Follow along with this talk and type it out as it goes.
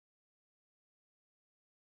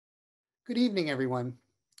Good evening, everyone.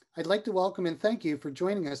 I'd like to welcome and thank you for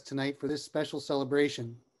joining us tonight for this special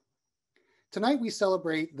celebration. Tonight, we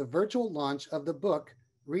celebrate the virtual launch of the book,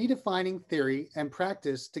 Redefining Theory and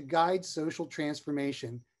Practice to Guide Social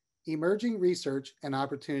Transformation, Emerging Research and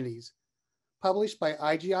Opportunities, published by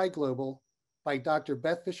IGI Global by Dr.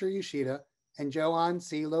 Beth Fisher-Yoshida and Joan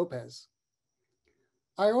C. Lopez.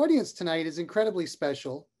 Our audience tonight is incredibly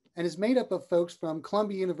special and is made up of folks from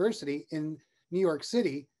Columbia University in New York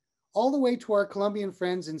City, all the way to our Colombian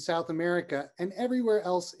friends in South America and everywhere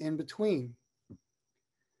else in between.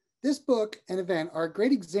 This book and event are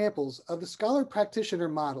great examples of the scholar-practitioner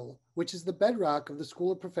model, which is the bedrock of the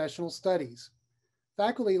School of Professional Studies.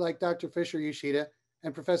 Faculty like Dr. Fisher-Yoshida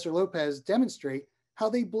and Professor Lopez demonstrate how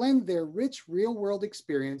they blend their rich real-world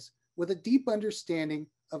experience with a deep understanding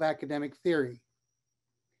of academic theory.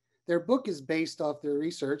 Their book is based off their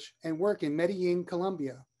research and work in Medellin,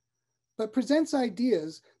 Colombia, but presents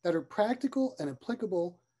ideas that are practical and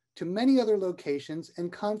applicable to many other locations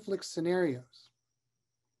and conflict scenarios.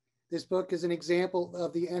 This book is an example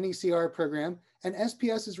of the NECR program and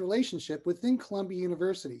SPS's relationship within Columbia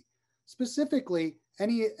University, specifically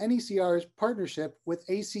NECR's partnership with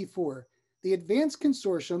AC4, the Advanced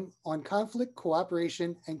Consortium on Conflict,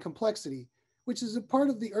 Cooperation, and Complexity, which is a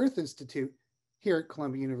part of the Earth Institute here at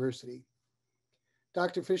Columbia University.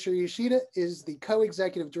 Dr. Fisher-Yoshida is the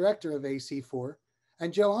co-executive director of AC4,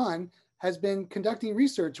 and Joan has been conducting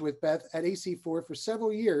research with Beth at AC4 for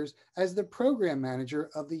several years as the program manager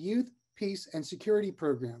of the Youth, Peace, and Security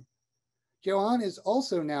program. Joan is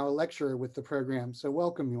also now a lecturer with the program, so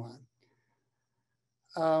welcome,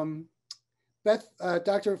 Joan.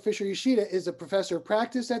 Dr. Fisher-Yoshida is a professor of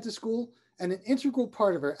practice at the school and an integral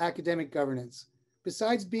part of our academic governance,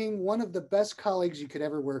 besides being one of the best colleagues you could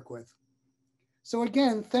ever work with. So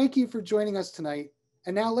again, thank you for joining us tonight.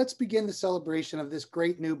 And now let's begin the celebration of this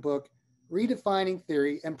great new book, Redefining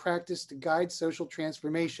Theory and Practice to Guide Social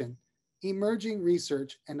Transformation, Emerging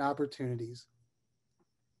Research and Opportunities.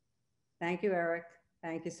 Thank you, Eric.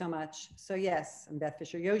 Thank you so much. So yes, I'm Beth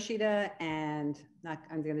Fisher-Yoshida, and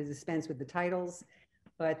I'm going to dispense with the titles,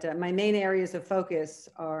 but my main areas of focus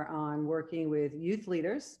are on working with youth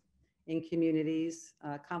leaders in communities,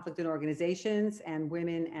 conflict in organizations, and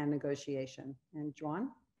women and negotiation. And Joan?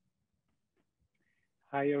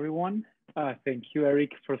 Hi, everyone. Thank you,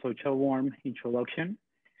 Eric, for such a warm introduction.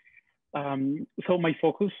 So my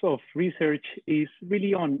focus of research is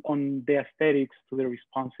really on the aesthetics to the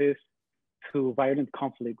responses to violent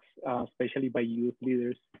conflicts, especially by youth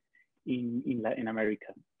leaders in Latin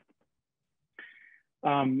America.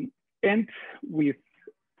 And with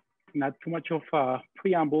not too much of a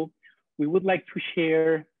preamble, we would like to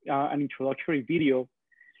share an introductory video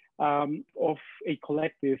of a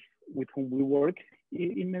collective with whom we work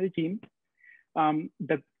in Medellin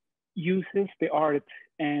that uses the art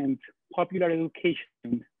and popular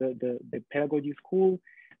education, the pedagogy school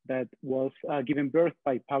that was given birth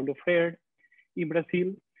by Paulo Freire in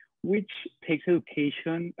Brazil, which takes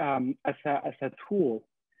education as a tool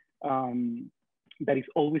that is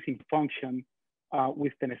always in function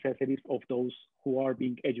with the necessities of those who are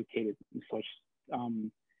being educated in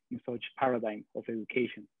such paradigm of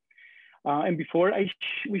education. And before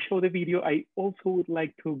we show the video, I also would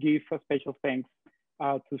like to give a special thanks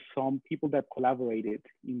to some people that collaborated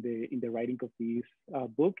in the writing of this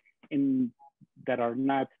book and that are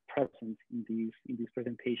not present in this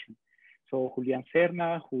presentation. So Julian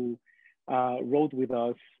Serna, who wrote with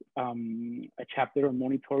us a chapter on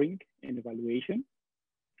monitoring and evaluation.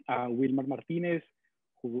 Wilmar Martinez,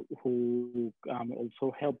 who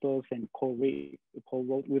also helped us and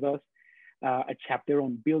co-wrote with us a chapter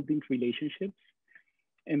on building relationships.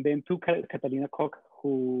 And then to Catalina Koch,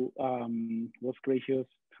 who was gracious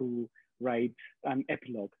to write an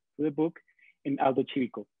epilogue to the book, and Aldo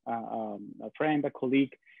Chivico, a friend, a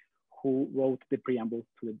colleague, who wrote the preamble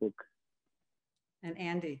to the book. And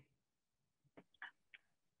Andy.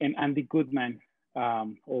 And Andy Goodman,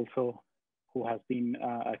 also, who has been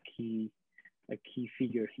a key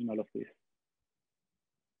figure in all of this.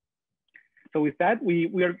 So with that, we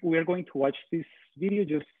are going to watch this video,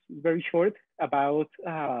 just very short, about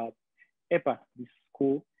EPA, this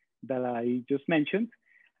school that I just mentioned,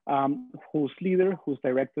 whose leader, whose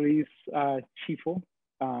director is Chifo,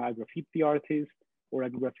 a graffiti artist or a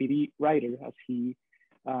graffiti writer, as he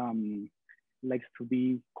likes to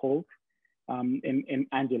be called. And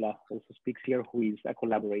Angela also speaks here, who is a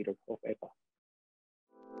collaborator of EPA.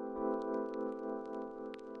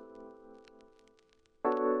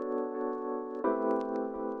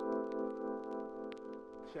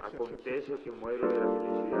 Acontece que muero de la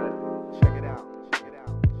felicidad. Check it out, check it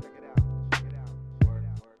out, check it out, check it out. Word,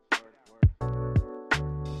 word, word, word.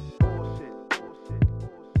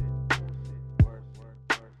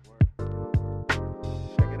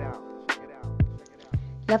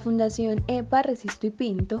 La Fundación EPA Resisto y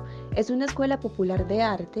Pinto es una escuela popular de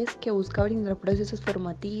artes que busca brindar procesos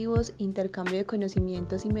formativos, intercambio de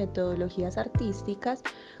conocimientos y metodologías artísticas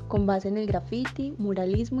con base en el graffiti,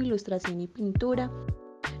 muralismo, ilustración y pintura,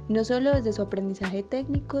 no solo desde su aprendizaje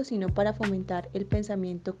técnico, sino para fomentar el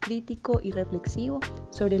pensamiento crítico y reflexivo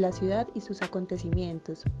sobre la ciudad y sus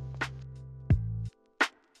acontecimientos.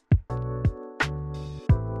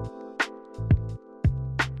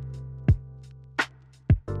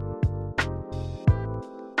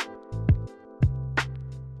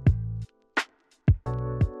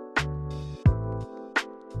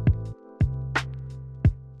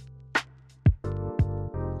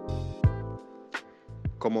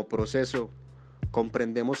 Como proceso,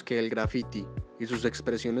 comprendemos que el graffiti y sus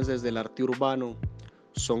expresiones desde el arte urbano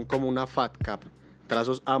son como una fat cap,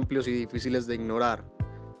 trazos amplios y difíciles de ignorar.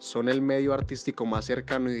 Son el medio artístico más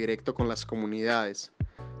cercano y directo con las comunidades.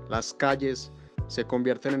 Las calles se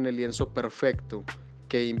convierten en el lienzo perfecto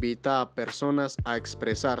que invita a personas a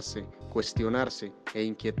expresarse, cuestionarse e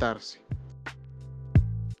inquietarse.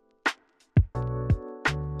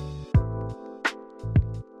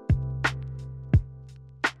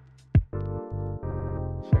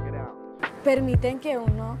 Permiten que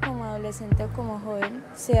uno como adolescente o como joven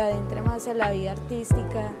se adentre más a la vida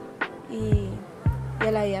artística y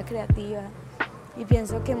a la vida creativa, y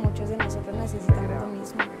pienso que muchos de nosotros necesitamos lo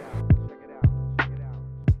mismo.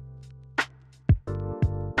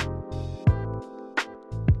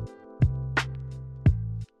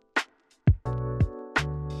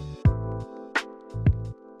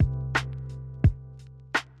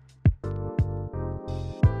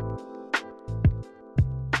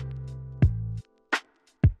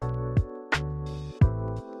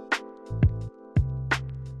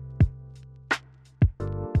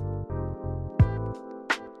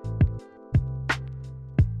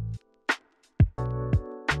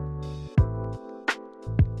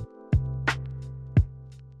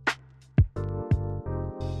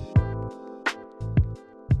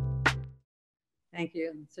 Thank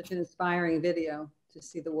you. Such an inspiring video to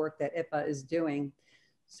see the work that IPA is doing.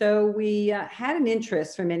 So we had an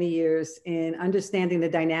interest for many years in understanding the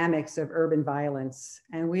dynamics of urban violence.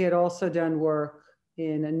 And we had also done work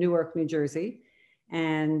in Newark, New Jersey.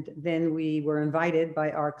 And then we were invited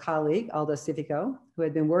by our colleague, Aldo Civico, who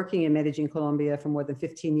had been working in Medellin, Colombia for more than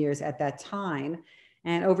 15 years at that time.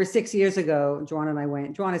 And over 6 years ago, Joan and I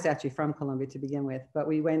went, Joan is actually from Colombia to begin with, but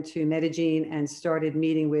we went to Medellin and started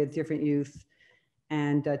meeting with different youth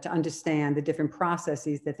and to understand the different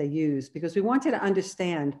processes that they use, because we wanted to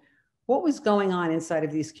understand what was going on inside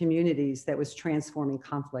of these communities that was transforming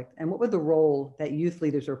conflict, and what were the role that youth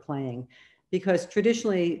leaders were playing. Because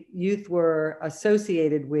traditionally, youth were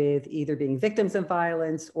associated with either being victims of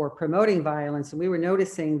violence or promoting violence, and we were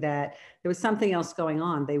noticing that there was something else going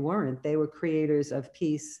on. They weren't. They were creators of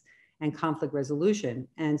peace and conflict resolution.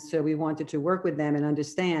 And so we wanted to work with them and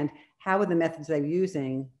understand how are the methods they're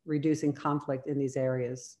using reducing conflict in these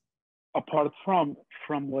areas. Apart from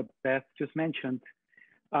what Beth just mentioned,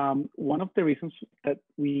 one of the reasons that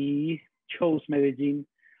we chose Medellin,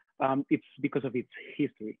 it's because of its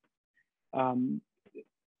history, and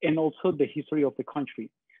also the history of the country.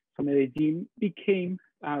 So Medellin became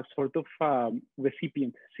a sort of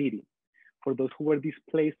recipient city for those who were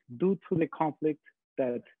displaced due to the conflict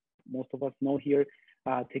that most of us know here,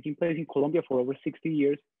 taking place in Colombia for over 60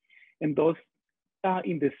 years. And thus,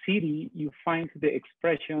 in the city, you find the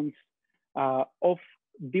expressions of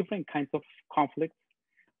different kinds of conflicts,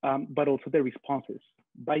 but also the responses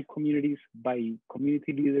by communities, by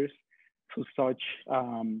community leaders to such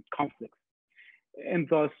conflicts. And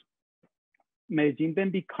thus, Medellin then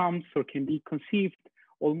becomes or can be conceived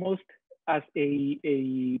almost as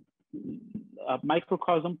a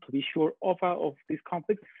microcosm, to be sure, of this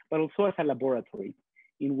conflict, but also as a laboratory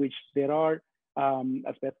in which there are,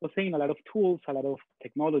 as Beth was saying, a lot of tools, a lot of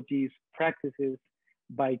technologies, practices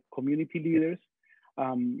by community leaders,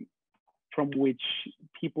 from which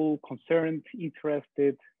people concerned,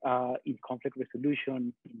 interested in conflict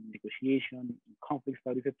resolution, in negotiation, in conflict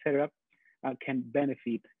studies, etc., can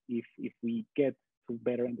benefit if we get to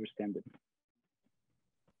better understand it.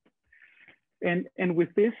 And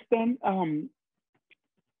with this, then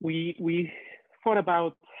we thought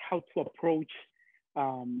about how to approach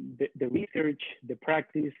the research, the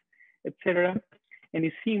practice, etc. And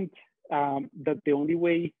it seemed that the only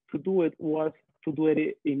way to do it was to do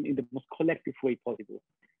it in the most collective way possible.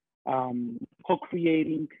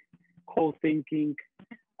 Co-creating, co-thinking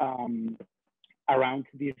around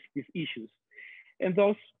these issues. And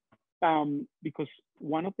thus, because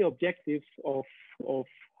one of the objectives of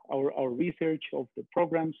our research, of the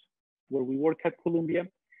programs where we work at Columbia,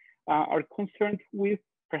 are concerned with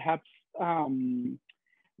perhaps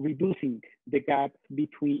reducing the gap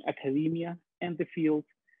between academia and the field.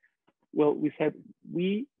 Well, we said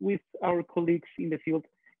we, with our colleagues in the field,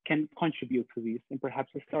 can contribute to this and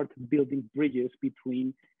perhaps start building bridges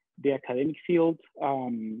between the academic field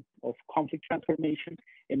of conflict transformation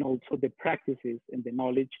and also the practices and the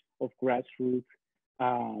knowledge of grassroots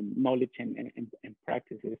knowledge and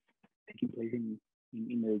practices taking place in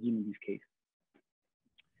Medellin in this case.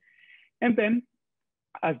 And then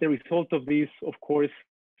as the result of this, of course,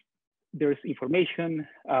 there's information,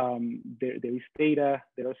 there is data,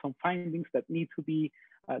 there are some findings that need to be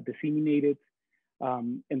disseminated.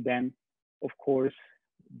 And then, of course,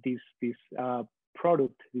 this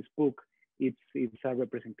product, this book, it's a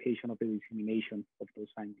representation of the dissemination of those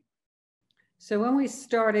findings. So when we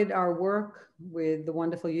started our work with the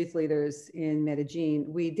wonderful youth leaders in Medellin,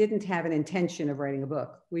 we didn't have an intention of writing a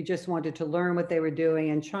book. We just wanted to learn what they were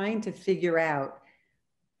doing and trying to figure out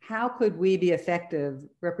how could we be effective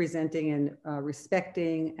representing and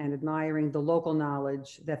respecting and admiring the local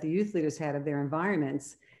knowledge that the youth leaders had of their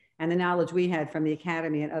environments and the knowledge we had from the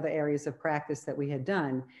academy and other areas of practice that we had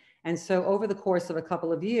done. And so over the course of a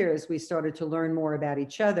couple of years, we started to learn more about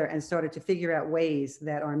each other and started to figure out ways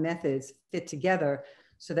that our methods fit together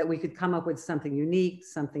so that we could come up with something unique,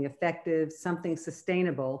 something effective, something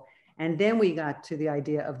sustainable. And then we got to the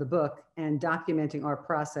idea of the book and documenting our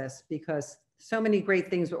process, because so many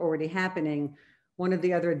great things were already happening. One of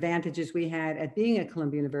the other advantages we had at being at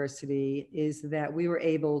Columbia University is that we were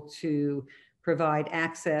able to provide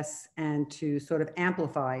access and to sort of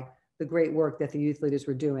amplify the great work that the youth leaders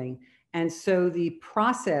were doing. And so the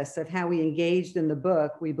process of how we engaged in the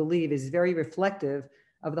book, we believe, is very reflective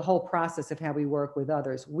of the whole process of how we work with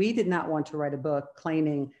others. We did not want to write a book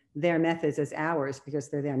claiming their methods as ours because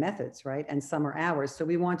they're their methods, right? And some are ours. So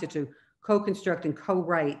we wanted to co-construct and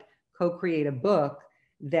co-write, co-create a book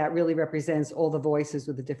that really represents all the voices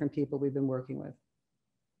of the different people we've been working with.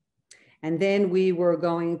 And then we were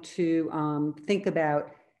going to think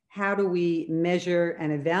about how do we measure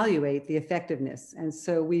and evaluate the effectiveness? And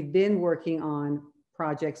so we've been working on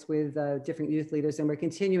projects with different youth leaders, and we're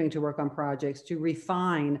continuing to work on projects to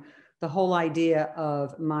refine the whole idea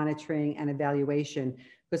of monitoring and evaluation,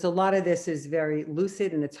 because a lot of this is very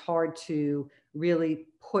lucid and it's hard to really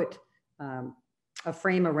put a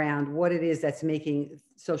frame around what it is that's making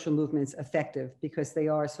social movements effective, because they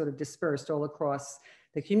are sort of dispersed all across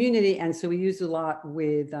the community. And so we use a lot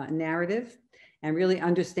with narrative and really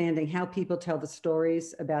understanding how people tell the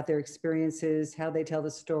stories about their experiences, how they tell the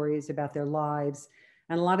stories about their lives.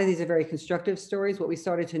 And a lot of these are very constructive stories. What we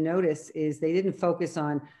started to notice is they didn't focus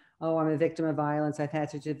on, oh, I'm a victim of violence, I've had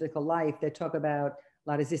such a difficult life. They talk about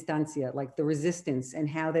la resistencia, like the resistance and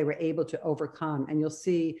how they were able to overcome. And you'll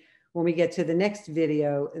see when we get to the next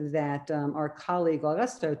video that our colleague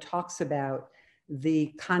Augusto talks about the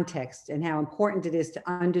context and how important it is to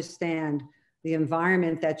understand the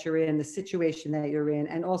environment that you're in, the situation that you're in,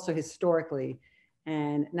 and also historically.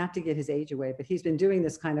 And not to get his age away, but he's been doing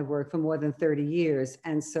this kind of work for more than 30 years.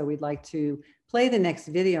 And so we'd like to play the next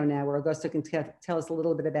video now where Augusto can tell us a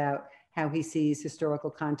little bit about how he sees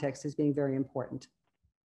historical context as being very important.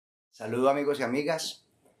 Saludos amigos y amigas.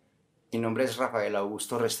 Mi nombre es Rafael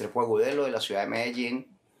Augusto Restrepo Agudelo de la ciudad de Medellín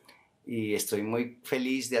y estoy muy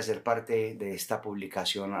feliz de hacer parte de esta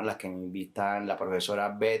publicación a la que me invitan la profesora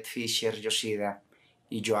Beth, Fisher-Yoshida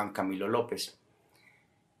y Joan Camilo Lopez.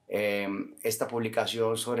 Esta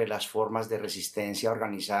publicación sobre las formas de resistencia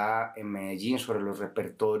organizada en Medellín, sobre los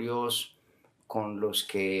repertorios con los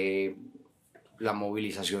que la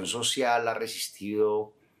movilización social ha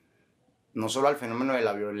resistido no solo al fenómeno de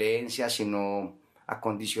la violencia, sino a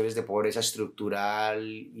condiciones de pobreza estructural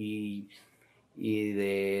y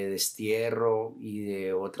de destierro y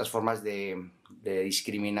de otras formas de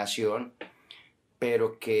discriminación,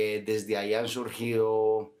 pero que desde ahí han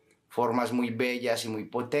surgido formas muy bellas y muy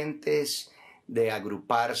potentes de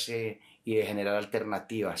agruparse y de generar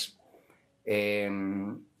alternativas.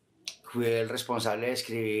 Fui el responsable de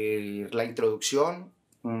escribir la introducción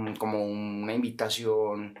como una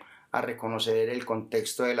invitación a reconocer el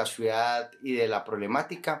contexto de la ciudad y de la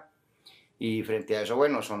problemática. Y frente a eso,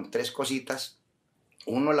 bueno, son tres cositas.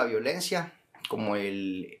 Uno, la violencia como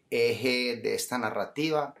el eje de esta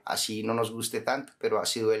narrativa, así no nos guste tanto, pero ha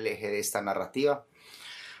sido el eje de esta narrativa.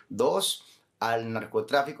 Dos, al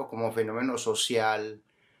narcotráfico como fenómeno social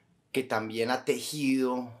que también ha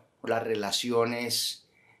tejido las relaciones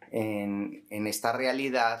en esta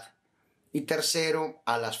realidad. Y tercero,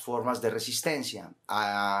 a las formas de resistencia,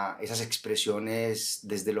 a esas expresiones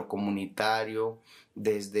desde lo comunitario,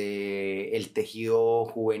 desde el tejido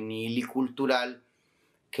juvenil y cultural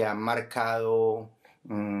que han marcado,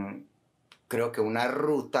 creo que una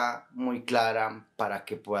ruta muy clara para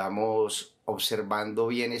que podamos, observando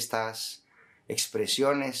bien estas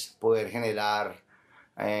expresiones, poder generar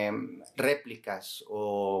réplicas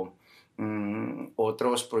o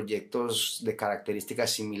otros proyectos de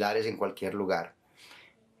características similares en cualquier lugar.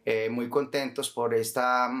 Muy contentos por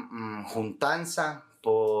esta juntanza,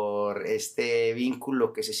 por este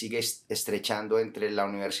vínculo que se sigue estrechando entre la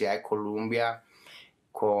Universidad de Colombia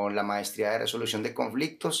con la Maestría de Resolución de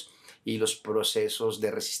Conflictos y los procesos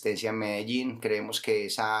de resistencia en Medellín. Creemos que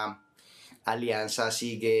esa alianza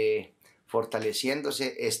sigue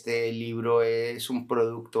fortaleciéndose. Este libro es un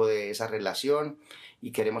producto de esa relación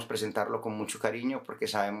y queremos presentarlo con mucho cariño porque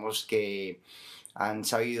sabemos que han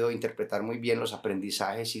sabido interpretar muy bien los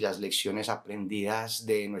aprendizajes y las lecciones aprendidas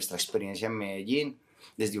de nuestra experiencia en Medellín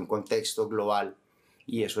desde un contexto global,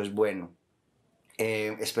 y eso es bueno.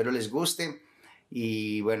 Espero les guste.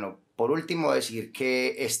 Y bueno, por último decir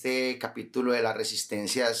que este capítulo de las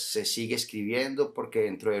resistencias se sigue escribiendo porque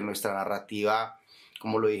dentro de nuestra narrativa,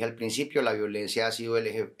 como lo dije al principio, la violencia ha sido el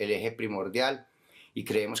eje primordial, y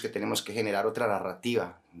creemos que tenemos que generar otra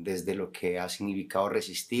narrativa desde lo que ha significado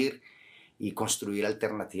resistir y construir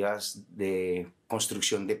alternativas de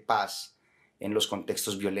construcción de paz en los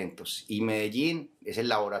contextos violentos. Y Medellín es el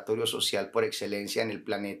laboratorio social por excelencia en el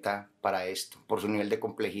planeta para esto, por su nivel de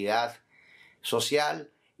complejidad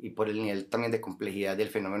social y por el nivel también de complejidad del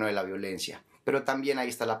fenómeno de la violencia. Pero también ahí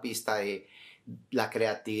está la pista de la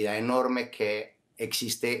creatividad enorme que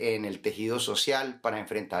existe en el tejido social para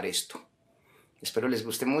enfrentar esto. Espero les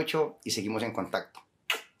guste mucho y seguimos en contacto.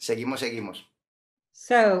 Seguimos.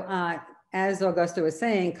 So, as Augusto was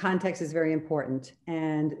saying, context is very important.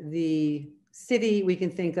 And the city we can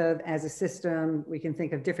think of as a system. We can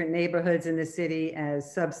think of different neighborhoods in the city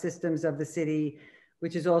as subsystems of the city,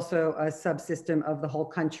 which is also a subsystem of the whole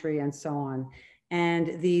country, and so on.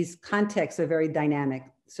 And these contexts are very dynamic.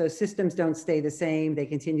 So systems don't stay the same. They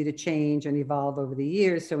continue to change and evolve over the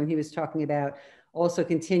years. So when he was talking about also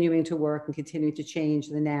continuing to work and continuing to change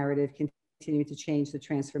the narrative, continue to change the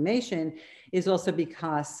transformation, is also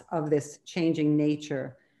because of this changing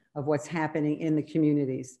nature of what's happening in the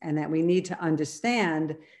communities, and that we need to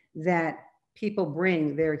understand that people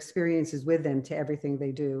bring their experiences with them to everything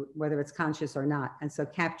they do, whether it's conscious or not. And so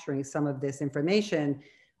capturing some of this information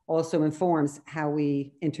also informs how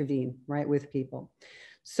we intervene, right, with people.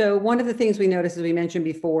 So one of the things we noticed, as we mentioned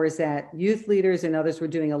before, is that youth leaders and others were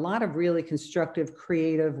doing a lot of really constructive,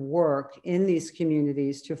 creative work in these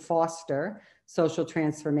communities to foster social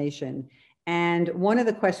transformation. And one of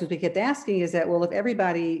the questions we kept asking is that, well, if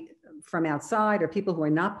everybody from outside or people who are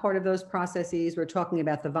not part of those processes were talking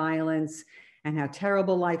about the violence and how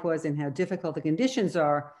terrible life was and how difficult the conditions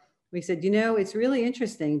are, we said, you know, it's really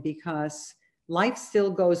interesting because life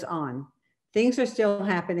still goes on. Things are still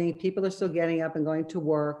happening. People are still getting up and going to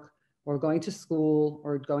work or going to school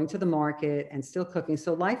or going to the market and still cooking.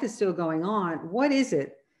 So life is still going on. What is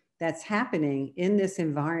it that's happening in this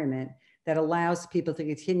environment that allows people to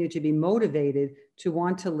continue to be motivated to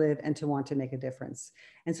want to live and to want to make a difference?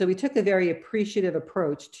 And so we took a very appreciative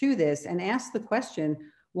approach to this and asked the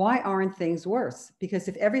question, why aren't things worse? Because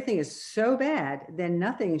if everything is so bad, then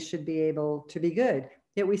nothing should be able to be good.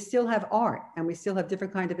 Yet we still have art and we still have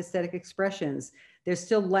different kinds of aesthetic expressions. There's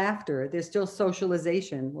still laughter. There's still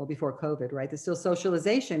socialization. Well, before COVID, right? There's still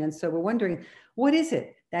socialization. And so we're wondering, what is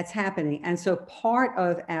it that's happening? And so part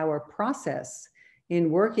of our process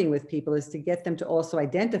in working with people is to get them to also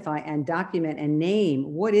identify and document and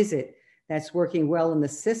name what is it that's working well in the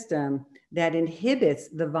system that inhibits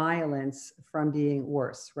the violence from being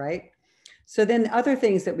worse, right? So then other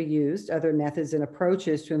things that we used, other methods and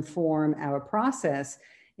approaches to inform our process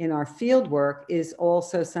in our field work is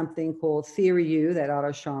also something called Theory U that Otto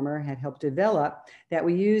Scharmer had helped develop that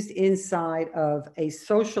we used inside of a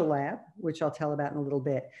social lab, which I'll tell about in a little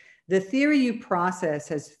bit. The Theory U process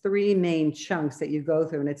has three main chunks that you go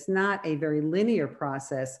through, and it's not a very linear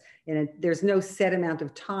process. And there's no set amount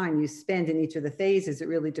of time you spend in each of the phases. It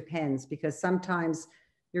really depends, because sometimes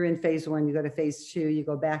you're in phase one, you go to phase two, you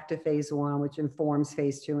go back to phase one, which informs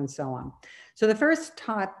phase two, and so on. So the first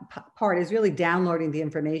part is really downloading the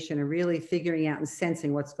information and really figuring out and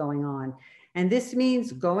sensing what's going on. And this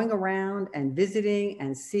means going around and visiting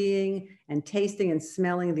and seeing and tasting and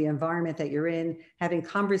smelling the environment that you're in, having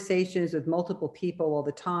conversations with multiple people all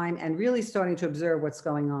the time, and really starting to observe what's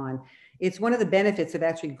going on. It's one of the benefits of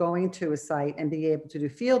actually going to a site and being able to do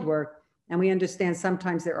field work. And we understand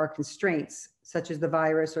sometimes there are constraints, such as the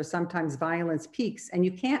virus, or sometimes violence peaks and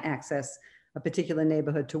you can't access a particular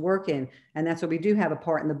neighborhood to work in. And that's what we do have a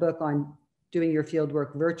part in the book on doing your field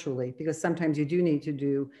work virtually, because sometimes you do need to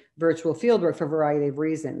do virtual field work for a variety of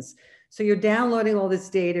reasons. So you're downloading all this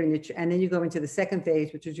data, and then you go into the second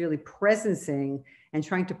phase, which is really presencing and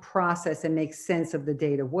trying to process and make sense of the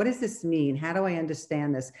data. What does this mean? How do I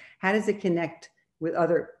understand this? How does it connect with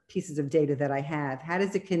other pieces of data that I have? How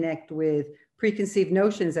does it connect with preconceived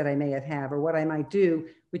notions that I may have or what I might do,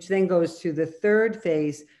 which then goes to the third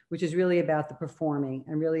phase, which is really about the performing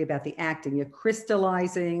and really about the acting. You're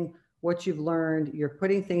crystallizing what you've learned, you're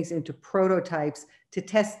putting things into prototypes to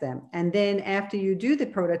test them. And then after you do the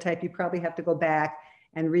prototype, you probably have to go back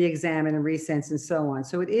and re-examine and resense and so on.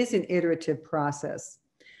 So it is an iterative process.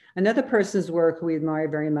 Another person's work who we admire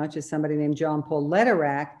very much is somebody named John Paul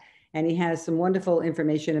Lederach, and he has some wonderful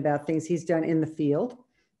information about things he's done in the field.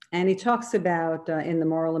 And he talks about in The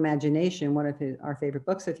Moral Imagination, one of our favorite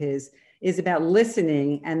books of his, is about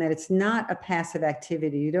listening, and that it's not a passive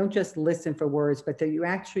activity. You don't just listen for words, but that you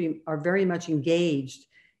actually are very much engaged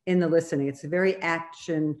in the listening. It's a very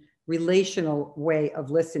action, relational way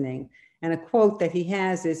of listening. And a quote that he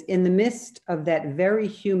has is, "In the midst of that very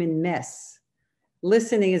human mess,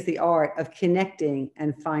 listening is the art of connecting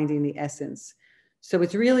and finding the essence." So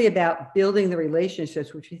it's really about building the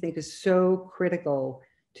relationships, which we think is so critical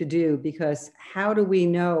to do, because how do we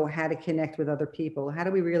know how to connect with other people? How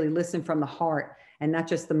do we really listen from the heart and not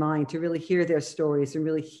just the mind, to really hear their stories and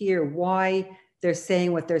really hear why they're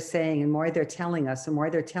saying what they're saying and why they're telling us and why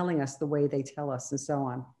they're telling us the way they tell us and so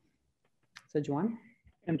on. So Joan?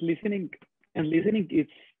 And listening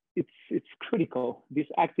it's critical, this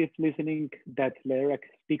active listening that Lederach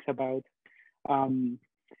speaks about,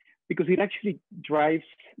 because it actually drives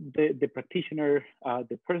the practitioner,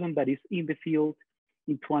 the person that is in the field,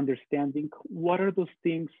 into understanding what are those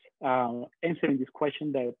things, answering this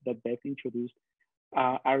question that Beth introduced,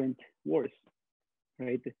 aren't words,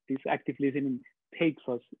 right? This active listening takes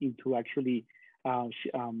us into actually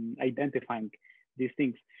identifying these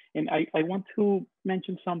things. And I want to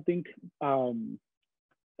mention something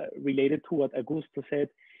related to what Augusto said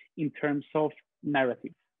in terms of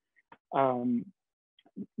narrative.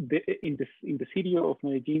 In the city of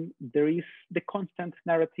Medellin, there is the constant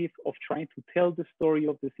narrative of trying to tell the story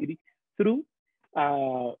of the city through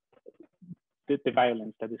the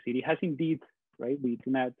violence that the city has indeed, right? We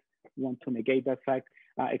do not want to negate that fact,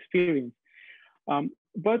 experience.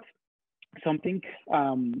 But something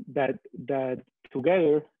that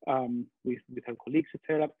together with our colleagues,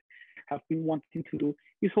 etc., have been wanting to do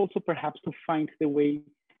is also perhaps to find the ways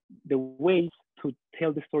to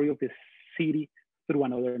tell the story of the city through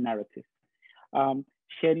another narrative,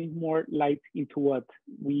 shedding more light into what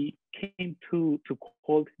we came to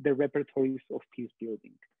call the repertories of peace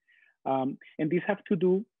building. And these have to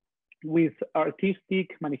do with artistic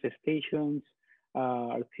manifestations,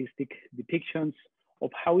 artistic depictions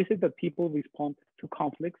of how is it that people respond to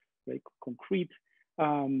conflicts, like concrete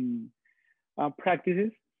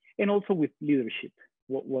practices, and also with leadership.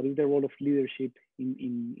 What is the role of leadership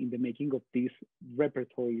in the making of these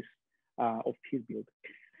repertories of peace building?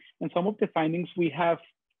 And some of the findings we have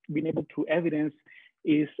been able to evidence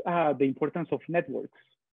is the importance of networks,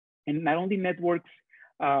 and not only networks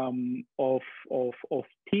of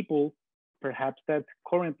people, perhaps that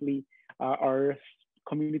currently are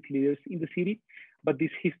community leaders in the city, but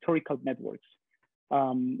these historical networks,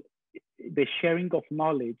 the sharing of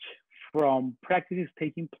knowledge from practices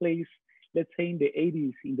taking place, let's say in the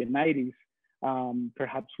 80s, in the 90s,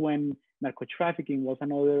 perhaps when narco-trafficking was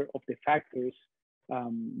another of the factors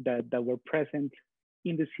that were present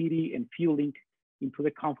in the city and fueling into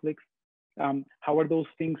the conflicts. How are those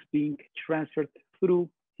things being transferred through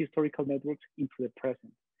historical networks into the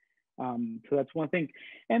present? So that's one thing.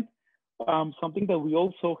 And something that we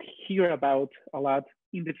also hear about a lot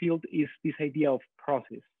in the field is this idea of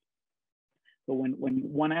process. So when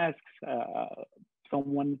one asks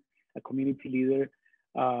someone, a community leader,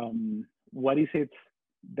 what is it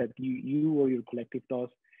that you or your collective does,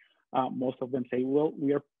 most of them say, well,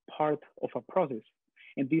 we are part of a process.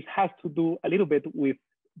 And this has to do a little bit with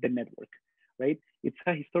the network, right? It's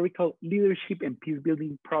a historical leadership and peace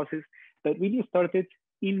building process that really started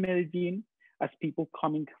in Medellin as people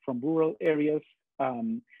coming from rural areas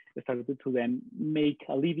started to then make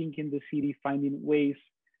a living in the city, finding ways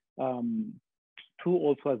to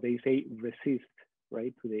also, as they say, resist,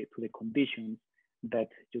 right, to the conditions that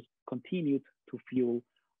just continued to fuel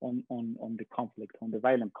on the conflict, on the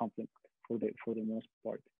violent conflict for the most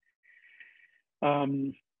part.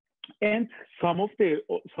 And some of the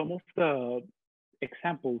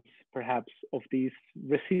examples, perhaps, of these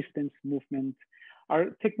resistance movements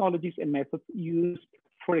are technologies and methods used,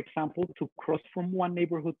 for example, to cross from one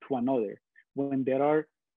neighborhood to another when there are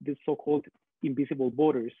the so-called invisible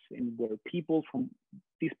borders, and where people from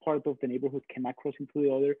this part of the neighborhood cannot cross into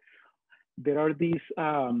the other, there are these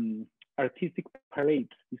artistic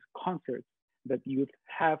parades, these concerts that youth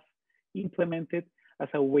have implemented as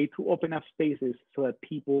a way to open up spaces so that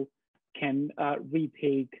people can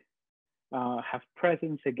retake, have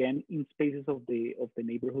presence again in spaces of the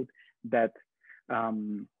neighborhood that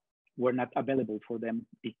were not available for them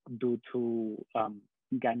due to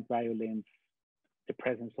gang violence, the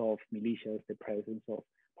presence of militias, the presence of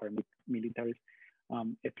paramilitaries,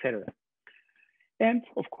 etc. And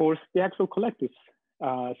of course, the actual collectives,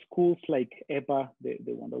 schools like EPA,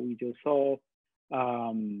 the one that we just saw,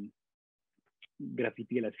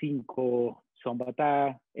 Graffiti de la Cinco,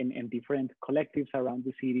 Zombata, and different collectives around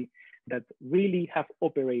the city that really have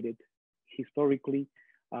operated historically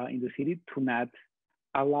in the city to not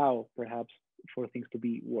allow perhaps for things to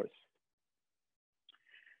be worse.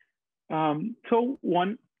 So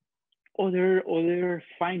one other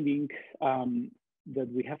finding that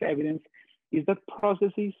we have evidence is that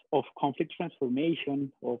processes of conflict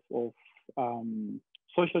transformation, of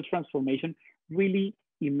social transformation really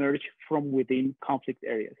emerge from within conflict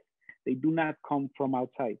areas. They do not come from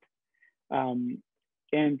outside.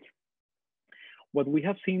 And what we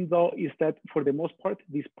have seen though is that for the most part,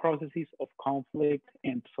 these processes of conflict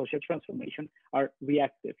and social transformation are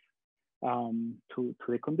reactive to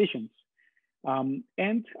the conditions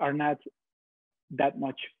and are not that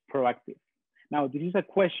much proactive. Now, this is a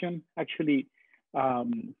question actually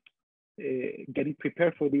getting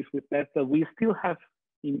prepared for this with Beth that we still have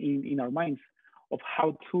in our minds of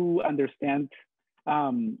how to understand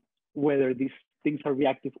whether these things are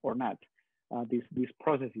reactive or not, these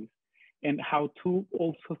processes, and how to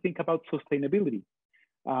also think about sustainability.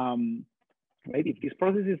 Right? If these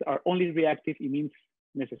processes are only reactive, it means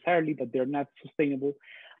necessarily that they're not sustainable.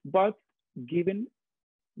 But given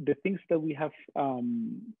the things that we have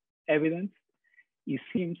evidence, it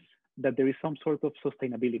seems that there is some sort of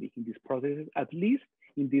sustainability in these processes, at least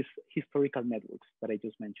in these historical networks that I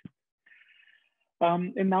just mentioned.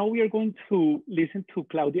 And now we are going to listen to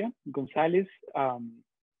Claudia Gonzalez,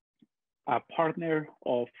 a partner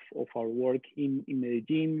of our work in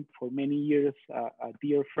Medellin for many years, a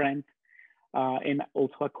dear friend, and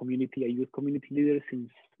also a youth community leader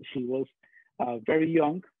since she was very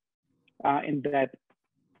young, and that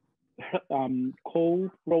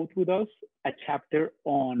co-wrote with us a chapter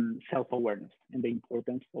on self-awareness and the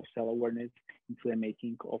importance of self-awareness into the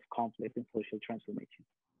making of conflict and social transformation.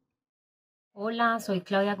 Hola, soy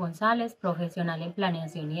Claudia González, profesional en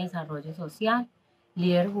planeación y desarrollo social,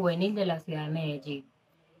 líder juvenil de la ciudad de Medellín.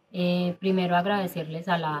 Primero agradecerles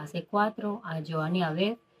a la AC4, a Joan y a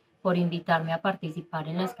Beth por invitarme a participar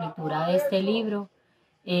en la escritura de este libro.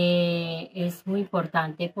 Es muy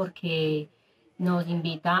importante porque nos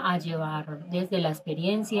invita a llevar desde la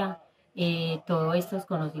experiencia todos estos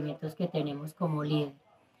conocimientos que tenemos como líder.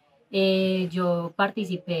 Yo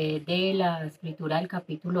participé de la escritura del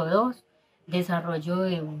capítulo 2, desarrollo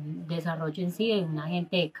en sí de un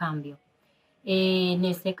agente de cambio. En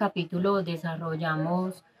este capítulo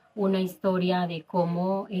desarrollamos una historia de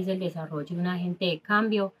cómo es el desarrollo de un agente de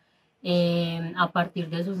cambio a partir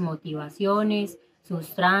de sus motivaciones,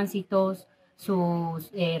 sus tránsitos,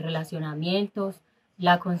 sus relacionamientos,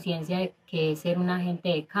 la conciencia de qué es ser un agente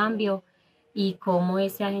de cambio y cómo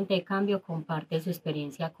ese agente de cambio comparte su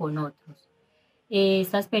experiencia con otros.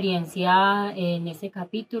 Esta experiencia en este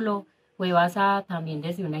capítulo fue basada también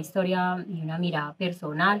desde una historia y una mirada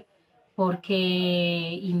personal,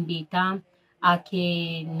 porque invita a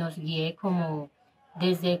que nos guíe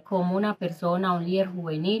desde cómo una persona, un líder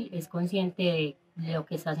juvenil, es consciente de lo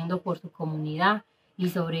que está haciendo por su comunidad y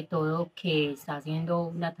sobre todo que está haciendo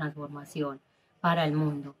una transformación para el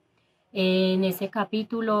mundo. En este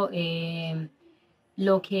capítulo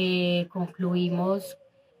lo que concluimos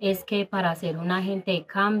es que para ser un agente de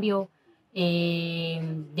cambio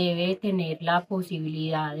debe tener la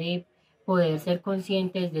posibilidad de poder ser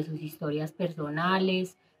conscientes de sus historias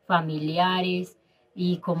personales, familiares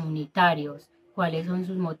y comunitarios, cuáles son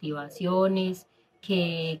sus motivaciones,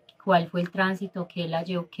 cuál fue el tránsito que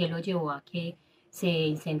lo llevó a que se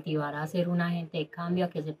incentivara a ser un agente de cambio, a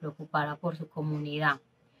que se preocupara por su comunidad.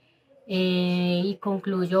 Y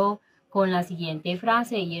concluyo con la siguiente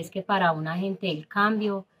frase, y es que para un agente del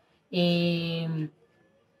cambio debe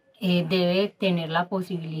tener la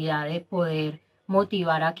posibilidad de poder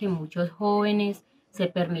motivar a que muchos jóvenes se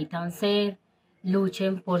permitan ser,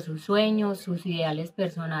 luchen por sus sueños, sus ideales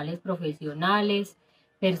personales, profesionales,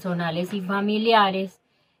 personales y familiares,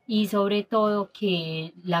 y sobre todo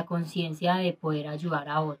que la conciencia de poder ayudar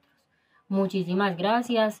a otros. Muchísimas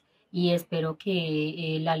gracias y espero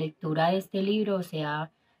que la lectura de este libro sea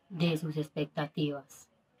de sus expectativas.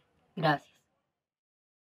 Gracias.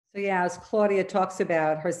 So yeah, as Claudia talks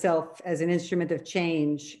about herself as an instrument of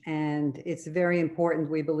change, and it's very important,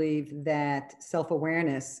 we believe, that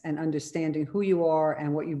self-awareness and understanding who you are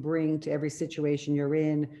and what you bring to every situation you're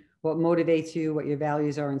in, what motivates you, what your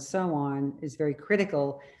values are, and so on, is very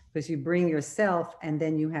critical, because you bring yourself and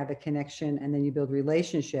then you have a connection and then you build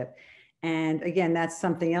relationship. And again, that's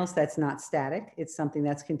something else that's not static. It's something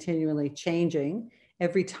that's continually changing.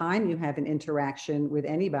 Every time you have an interaction with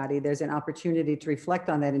anybody, there's an opportunity to reflect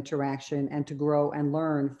on that interaction and to grow and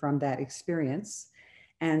learn from that experience.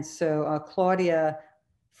 And so Claudia,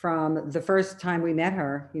 from the first time we met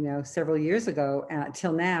her, several years ago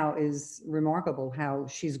till now, is remarkable how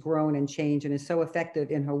she's grown and changed and is so effective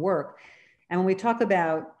in her work. And when we talk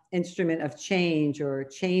about instrument of change or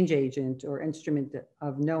change agent or instrument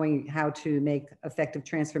of knowing how to make effective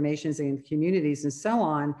transformations in communities and so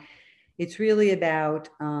on, it's really about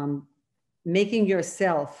making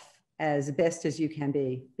yourself as best as you can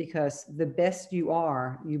be, because the best you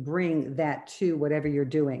are, you bring that to whatever you're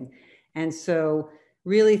doing. And so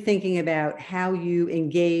really thinking about how you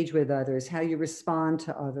engage with others, how you respond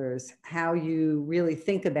to others, how you really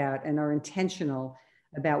think about and are intentional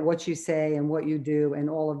about what you say and what you do and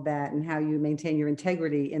all of that, and how you maintain your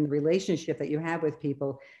integrity in the relationship that you have with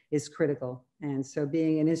people is critical. And so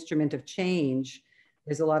being an instrument of change,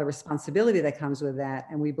 there's a lot of responsibility that comes with that.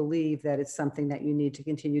 And we believe that it's something that you need to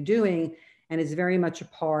continue doing. And it's very much a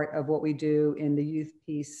part of what we do in the Youth,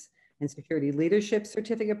 Peace, and Security Leadership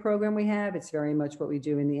Certificate program we have. It's very much what we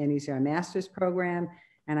do in the NECR Master's program.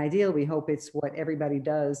 And ideally, we hope it's what everybody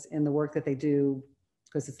does in the work that they do,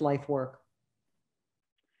 because it's life work.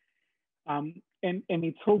 And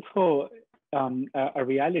it's also a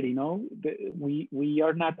reality, no? We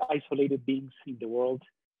are not isolated beings in the world.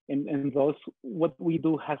 And thus, what we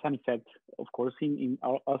do has an effect, of course, in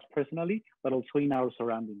us personally, but also in our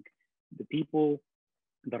surrounding. The people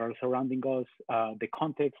that are surrounding us, the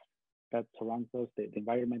context that surrounds us, the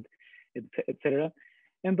environment, etc.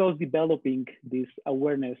 And thus developing this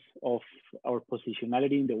awareness of our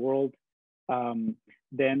positionality in the world,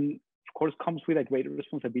 then of course comes with a great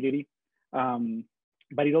responsibility,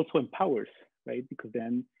 but it also empowers, right? Because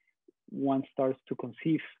then one starts to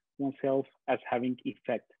conceive oneself as having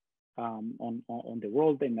effect on the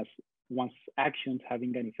world, and as one's actions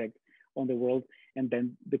having an effect on the world. And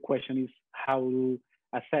then the question is how to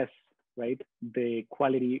assess, right, the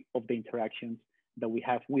quality of the interactions that we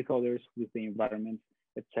have with others, with the environment,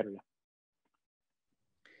 etc.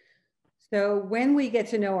 So when we get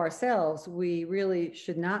to know ourselves, we really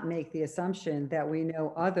should not make the assumption that we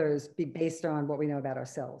know others based on what we know about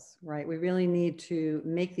ourselves, right? We really need to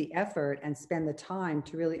make the effort and spend the time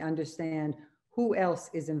to really understand who else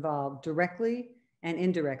is involved directly and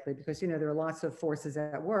indirectly, because there are lots of forces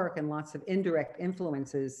at work and lots of indirect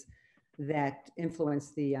influences that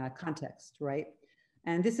influence the context, right?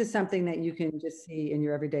 And this is something that you can just see in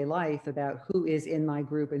your everyday life about who is in my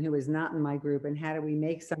group and who is not in my group, and how do we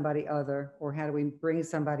make somebody other, or how do we bring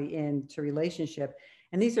somebody into relationship.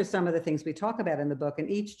 And these are some of the things we talk about in the book, and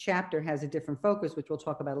each chapter has a different focus, which we'll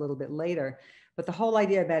talk about a little bit later. But the whole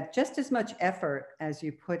idea about just as much effort as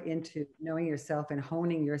you put into knowing yourself and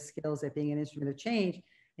honing your skills at being an instrument of change,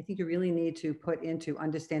 I think you really need to put into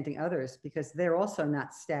understanding others, because they're also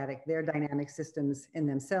not static. They're dynamic systems in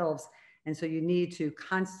themselves. And so you need to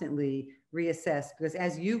constantly reassess, because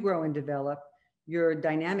as you grow and develop, your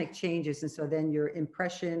dynamic changes. And so then your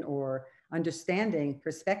impression or understanding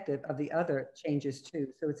perspective of the other changes too.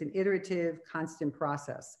 So it's an iterative, constant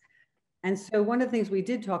process. And so one of the things we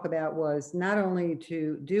did talk about was not only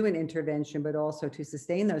to do an intervention, but also to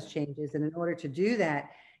sustain those changes. And in order to do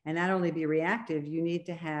that, and not only be reactive, you need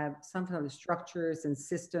to have some kind of structures and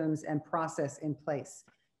systems and process in place.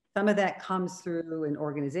 Some of that comes through an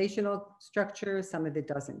organizational structure, some of it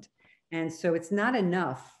doesn't. And so it's not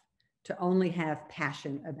enough to only have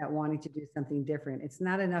passion about wanting to do something different. It's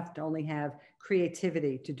not enough to only have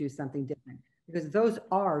creativity to do something different, because those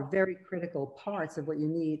are very critical parts of what you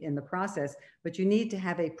need in the process. But you need to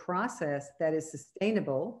have a process that is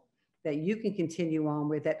sustainable, that you can continue on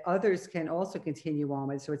with, that others can also continue on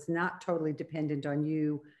with. So it's not totally dependent on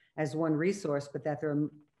you as one resource, but that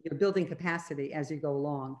you're building capacity as you go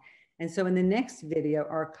along. And so in the next video,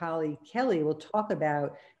 our colleague Kelly will talk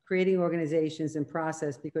about creating organizations and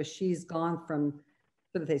process, because she's gone from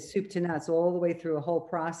sort of the soup to nuts all the way through a whole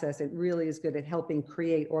process. It really is good at helping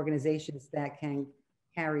create organizations that can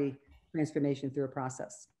carry transformation through a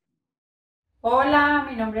process. Hola,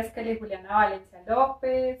 mi nombre es Kelly Juliana Valencia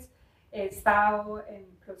López. He estado en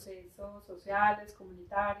procesos sociales,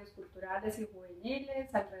 comunitarios, culturales y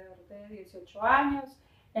juveniles alrededor de 18 años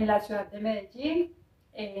en la ciudad de Medellín.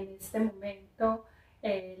 En este momento,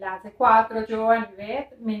 la hace 4, Joan y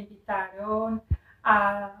Beth, me invitaron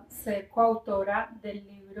a ser coautora del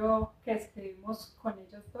libro que escribimos con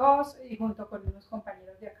ellos dos y junto con unos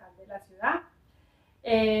compañeros de acá de la ciudad.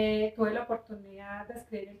 Tuve la oportunidad de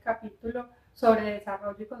escribir el capítulo sobre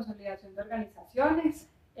desarrollo y consolidación de organizaciones.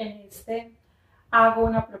 En este hago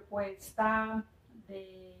una propuesta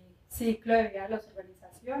de ciclo de vida de las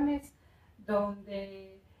organizaciones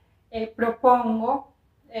donde propongo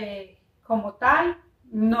como tal,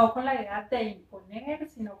 no con la idea de imponer,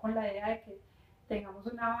 sino con la idea de que tengamos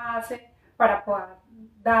una base para poder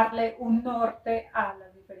darle un norte a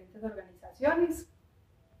las diferentes organizaciones.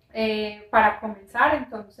 Para comenzar,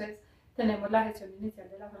 entonces, tenemos la gestión inicial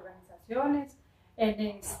de las organizaciones. En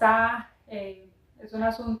esta es un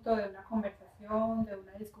asunto de una conversación, de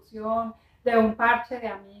una discusión, de un parche de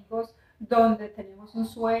amigos donde tenemos un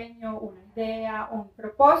sueño, una idea, un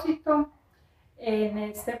propósito. En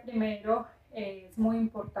este primero es muy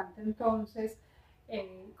importante entonces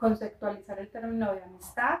conceptualizar el término de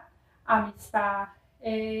amistad. Amistad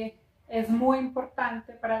es muy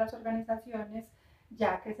importante para las organizaciones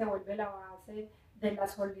ya que se vuelve la base de la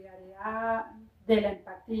solidaridad, de la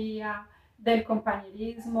empatía, del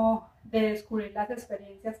compañerismo, de descubrir las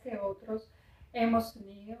experiencias que otros hemos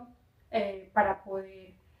tenido para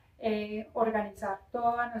poder organizar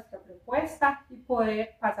toda nuestra propuesta y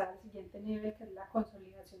poder pasar al siguiente nivel, que es la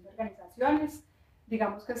consolidación de organizaciones.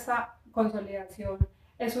 Digamos que esta consolidación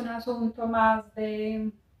es un asunto más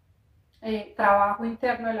de trabajo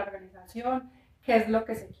interno de la organización, qué es lo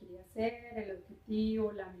que se quiere hacer, el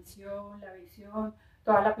objetivo, la misión, la visión,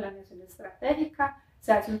 toda la planeación estratégica.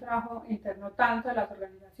 Se hace un trabajo interno tanto de las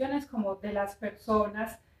organizaciones como de las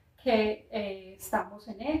personas que estamos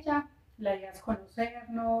en ella. La idea es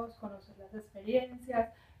conocernos, conocer las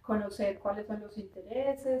experiencias, conocer cuáles son los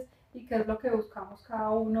intereses y qué es lo que buscamos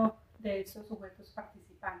cada uno de estos sujetos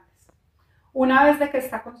participantes. Una vez de que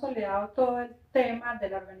está consolidado todo el tema de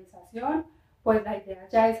la organización, pues la idea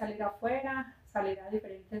ya es salir afuera, salir a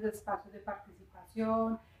diferentes espacios de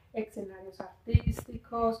participación, escenarios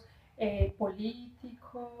artísticos,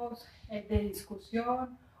 políticos, de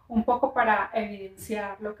discusión, un poco para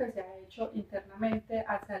evidenciar lo que se ha hecho internamente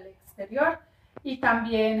hacia el exterior y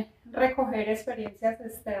también recoger experiencias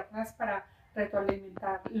externas para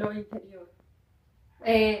retroalimentar lo interior.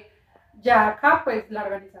 Ya acá pues la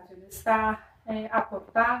organización está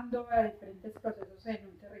aportando a diferentes procesos en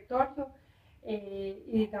un territorio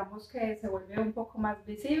y digamos que se vuelve un poco más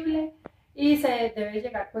visible y se debe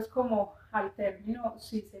llegar pues como al término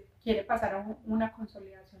si se quiere pasar a una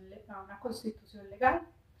consolidación, a una constitución legal.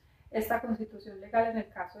 Esta constitución legal en el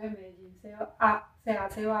caso de Medellín se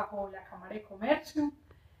hace bajo la Cámara de Comercio.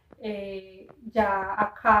 Ya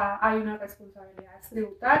acá hay unas responsabilidades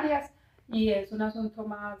tributarias y es un asunto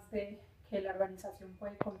más de que la organización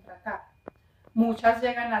puede contratar. Muchas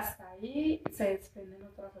llegan hasta ahí, se desprenden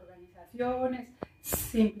otras organizaciones,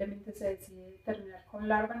 simplemente se decide terminar con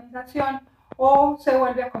la organización o se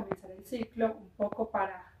vuelve a comenzar el ciclo un poco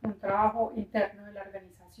para un trabajo interno de la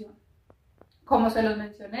organización. Como se los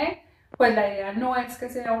mencioné, pues la idea no es que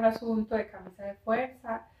sea un asunto de camisa de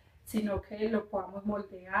fuerza, sino que lo podamos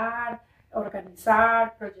moldear,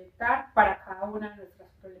 organizar, proyectar para cada una de nuestras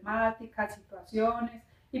problemáticas, situaciones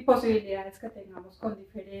y posibilidades que tengamos con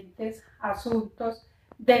diferentes asuntos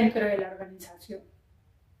dentro de la organización.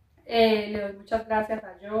 Le doy muchas gracias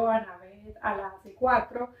a Joan, a Beth, a la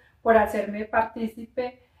AC4 por hacerme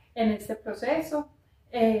partícipe en este proceso.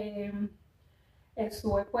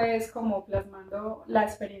 Estuve pues como plasmando la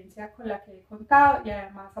experiencia con la que he contado y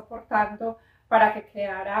además aportando para que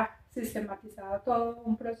quedara sistematizado todo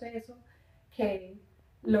un proceso que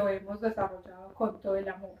lo hemos desarrollado con todo el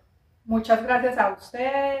amor. Muchas gracias a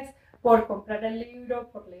ustedes por comprar el libro,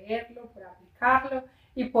 por leerlo, por aplicarlo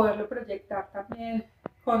y poderlo proyectar también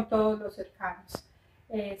con todos los cercanos.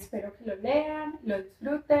 Espero que lo lean, lo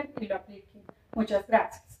disfruten y lo apliquen. Muchas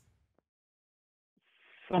gracias.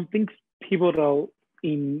 Something pivotal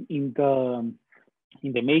in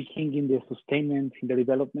the making, in the sustainment, in the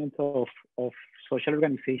development of social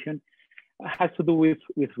organization has to do with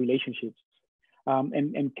relationships.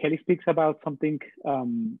 And Kelly speaks about something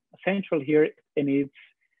central here, and it's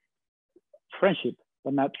friendship,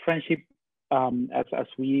 but not friendship as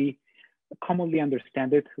we commonly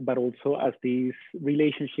understand it, but also as this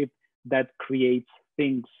relationship that creates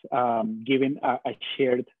things, given a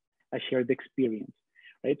shared experience,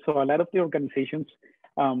 right? So a lot of the organizations,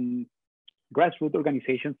 grassroots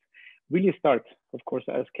organizations, really start, of course,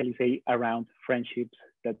 as Kelly say, around friendships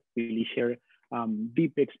that really share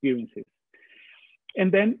deep experiences.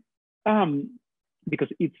 And then, because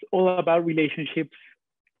it's all about relationships,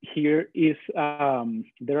 here is,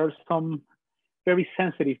 there are some very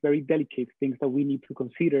sensitive, very delicate things that we need to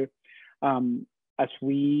consider as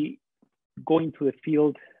we go into the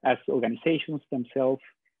field, as organizations themselves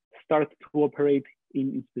start to operate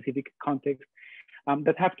in specific contexts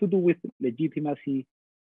that have to do with legitimacy,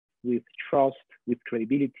 with trust, with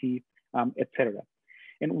credibility, etc.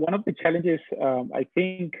 And one of the challenges, I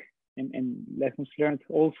think, and lessons learned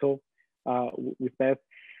also with Beth,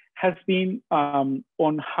 has been on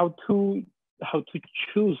how to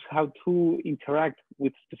choose, how to interact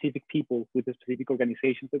with specific people, with the specific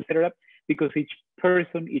organizations, etc. Because each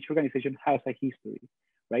person, each organization has a history,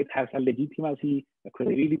 right? Has a legitimacy, a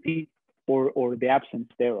credibility, or the absence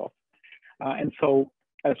thereof. And so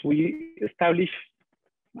as we establish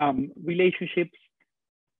relationships,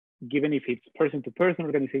 given if it's person to person,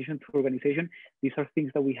 organization to organization, these are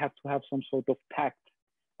things that we have to have some sort of tact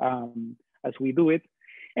as we do it.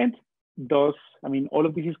 And thus, I mean, all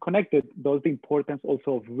of this is connected, thus the importance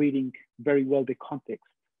also of reading very well the context,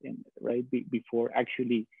 right, before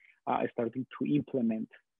actually starting to implement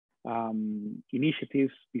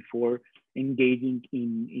initiatives, before engaging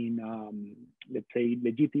in let's say,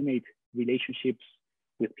 legitimate relationships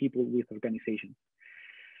with people, with organizations.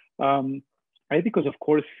 Right, because of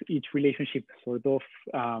course, each relationship sort of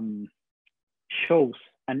shows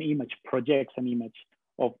an image, projects an image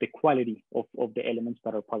of the quality of the elements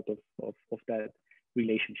that are part of that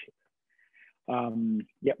relationship.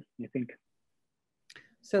 Yeah, I think.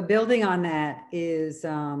 So building on that is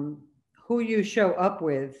who you show up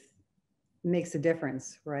with makes a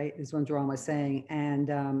difference, right? Is what Joan was saying.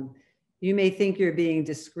 And you may think you're being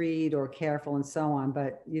discreet or careful and so on,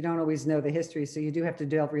 but you don't always know the history. So you do have to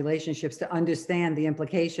develop relationships to understand the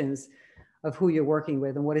implications of who you're working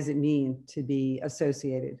with and what does it mean to be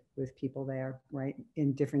associated with people there, right,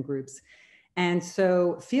 in different groups. And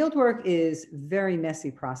so fieldwork is a very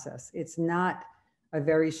messy process. It's not a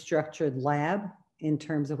very structured lab in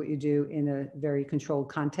terms of what you do in a very controlled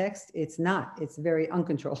context. It's not, it's very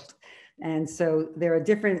uncontrolled. And so there are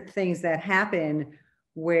different things that happen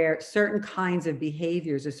where certain kinds of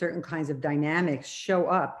behaviors or certain kinds of dynamics show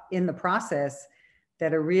up in the process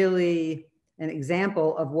that are really an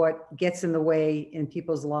example of what gets in the way in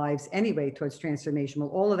people's lives anyway towards transformation.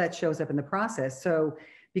 Well, all of that shows up in the process. So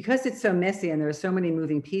because it's so messy and there are so many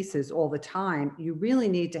moving pieces all the time, you really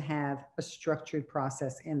need to have a structured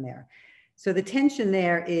process in there. So the tension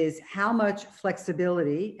there is how much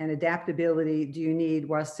flexibility and adaptability do you need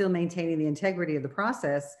while still maintaining the integrity of the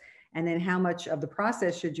process? And then how much of the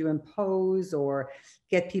process should you impose or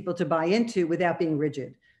get people to buy into without being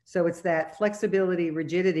rigid? So it's that flexibility,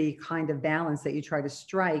 rigidity kind of balance that you try to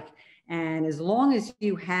strike. And as long as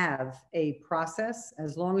you have a process,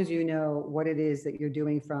 as long as you know what it is that you're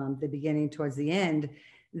doing from the beginning towards the end,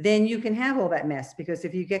 then you can have all that mess. Because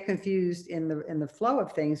if you get confused in the flow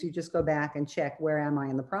of things, you just go back and check, where am I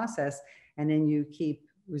in the process? And then you keep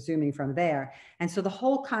resuming from there. And so the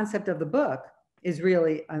whole concept of the book is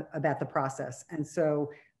really about the process. And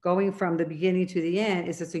so going from the beginning to the end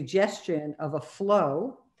is a suggestion of a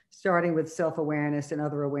flow, starting with self-awareness and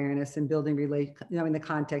other awareness and building knowing the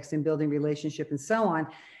context and building relationship and so on.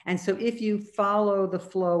 And so if you follow the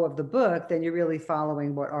flow of the book, then you're really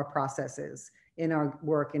following what our process is in our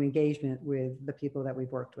work and engagement with the people that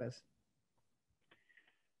we've worked with.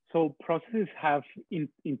 So processes have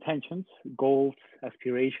intentions, goals,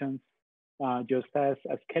 aspirations, just as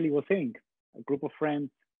Kelly was saying. A group of friends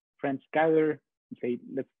gather and say,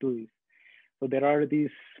 let's do this. So there are these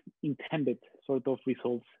intended sort of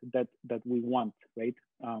results that we want, right?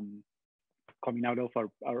 Coming out of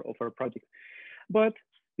our project. But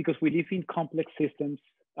because we live in complex systems,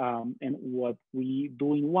 and what we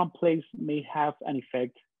do in one place may have an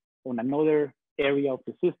effect on another area of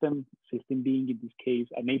the system being, in this case,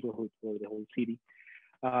 a neighborhood or the whole city.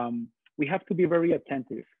 We have to be very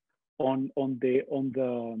attentive on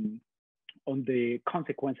the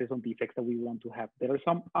consequences, on the effects that we want to have. There are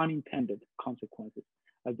some unintended consequences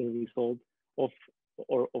as a result of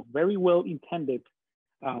very well intended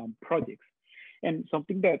projects. And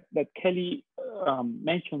something that Kelly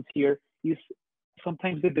mentions here is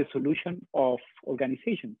sometimes the dissolution of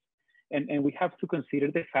organizations. And we have to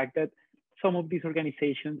consider the fact that some of these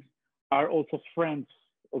organizations are also friends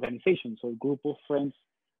organizations, or group of friends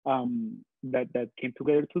that came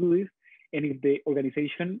together to do this. And if the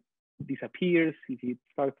organization disappears, if it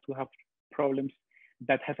starts to have problems,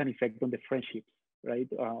 that has an effect on the friendships, right?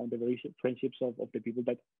 On the very friendships of the people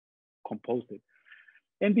that composed it.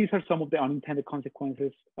 And these are some of the unintended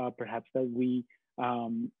consequences, perhaps, that we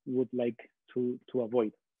would like to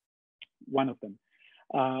avoid. One of them.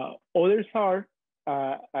 Others are,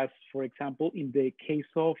 as for example, in the case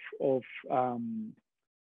of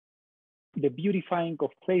the beautifying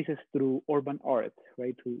of places through urban art,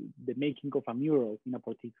 right? To the making of a mural in a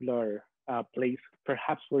particular place,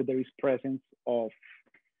 perhaps where there is presence of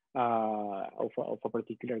a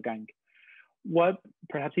particular gang. What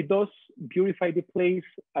perhaps it does beautify the place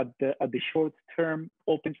at the short term,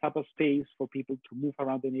 opens up a space for people to move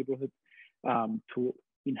around the neighborhood, to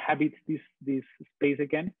inhabit this space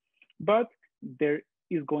again, but there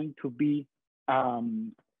is going to be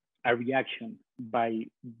a reaction by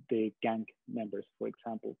the gang members, for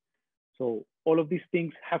example. So all of these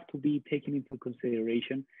things have to be taken into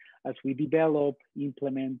consideration as we develop,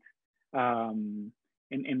 implement, and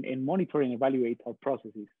monitor and evaluate our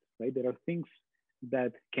processes, right? There are things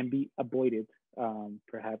that can be avoided,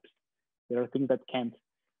 perhaps. There are things that can't,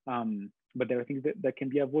 but there are things that can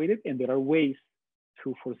be avoided, and there are ways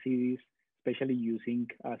to foresee this, especially using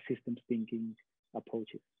systems thinking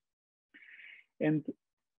approaches. And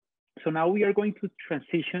so now we are going to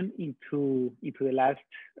transition into the last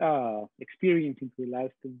experience, into the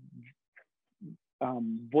last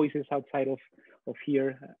voices outside of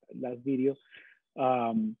here, last video,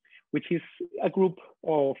 which is a group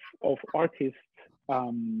of artists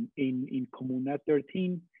in Comuna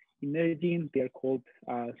 13 in Medellin. They are called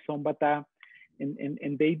Zombata,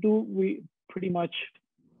 and they do pretty much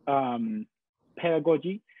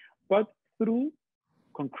pedagogy, but through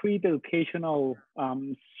concrete educational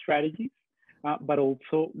strategies, but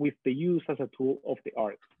also with the use as a tool of the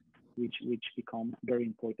arts, which become very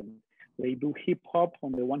important. They do hip hop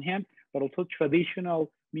on the one hand, but also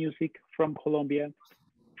traditional music from Colombia,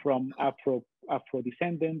 from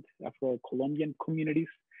Afro-descendant, Afro-Colombian communities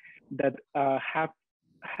that have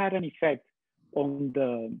had an effect on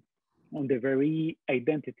the very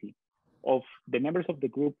identity of the members of the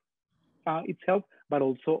group itself, but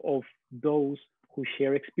also of those who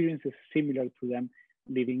share experiences similar to them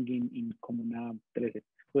living in Comuna 13.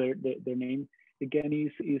 So their name again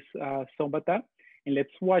is Zombata. And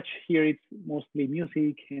let's watch here, it's mostly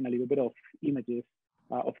music and a little bit of images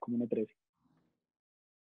of Comuna 13.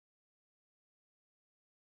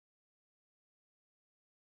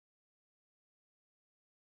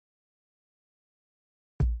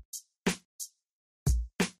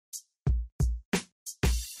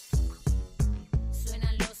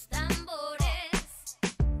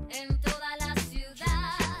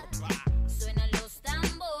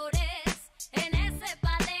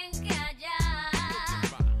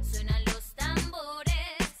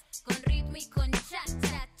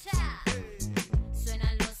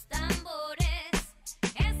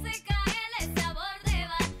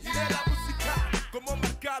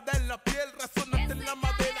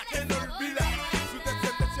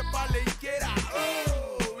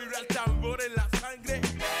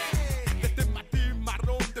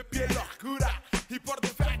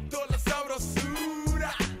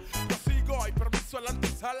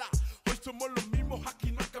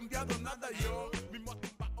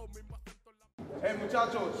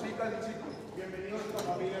 Muchachos, chicas y chicos, bienvenidos a esta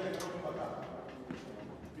familia de Zombata.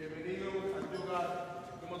 Bienvenidos a este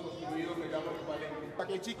hogar que hemos construido, que llamo el Palenque.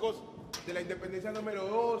 Aquí hay chicos de la Independencia número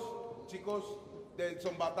 2, chicos del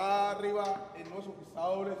Zombata arriba, nuevos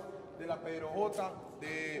conquistadores, de la Pedro J,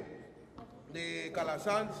 de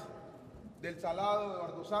Calasanz, del Salado, de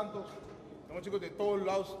Eduardo Santos. Somos chicos de todos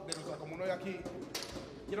lados de nuestra comunidad de aquí.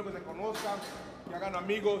 Quiero que se conozcan, que hagan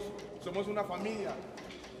amigos, somos una familia.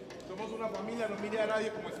 Somos una familia, no mire a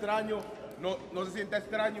nadie como extraño, no se sienta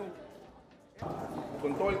extraño.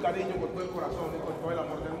 Con todo el cariño, con todo el corazón y con todo el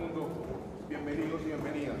amor del mundo, bienvenidos y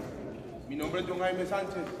bienvenidas. Mi nombre es Joan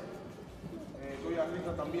Sánchez, soy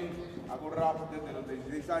artista también, hago rap desde los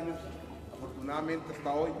 16 años, afortunadamente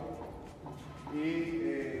hasta hoy.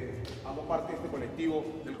 Y hago parte de este colectivo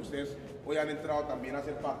del que ustedes hoy han entrado también a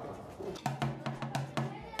ser parte.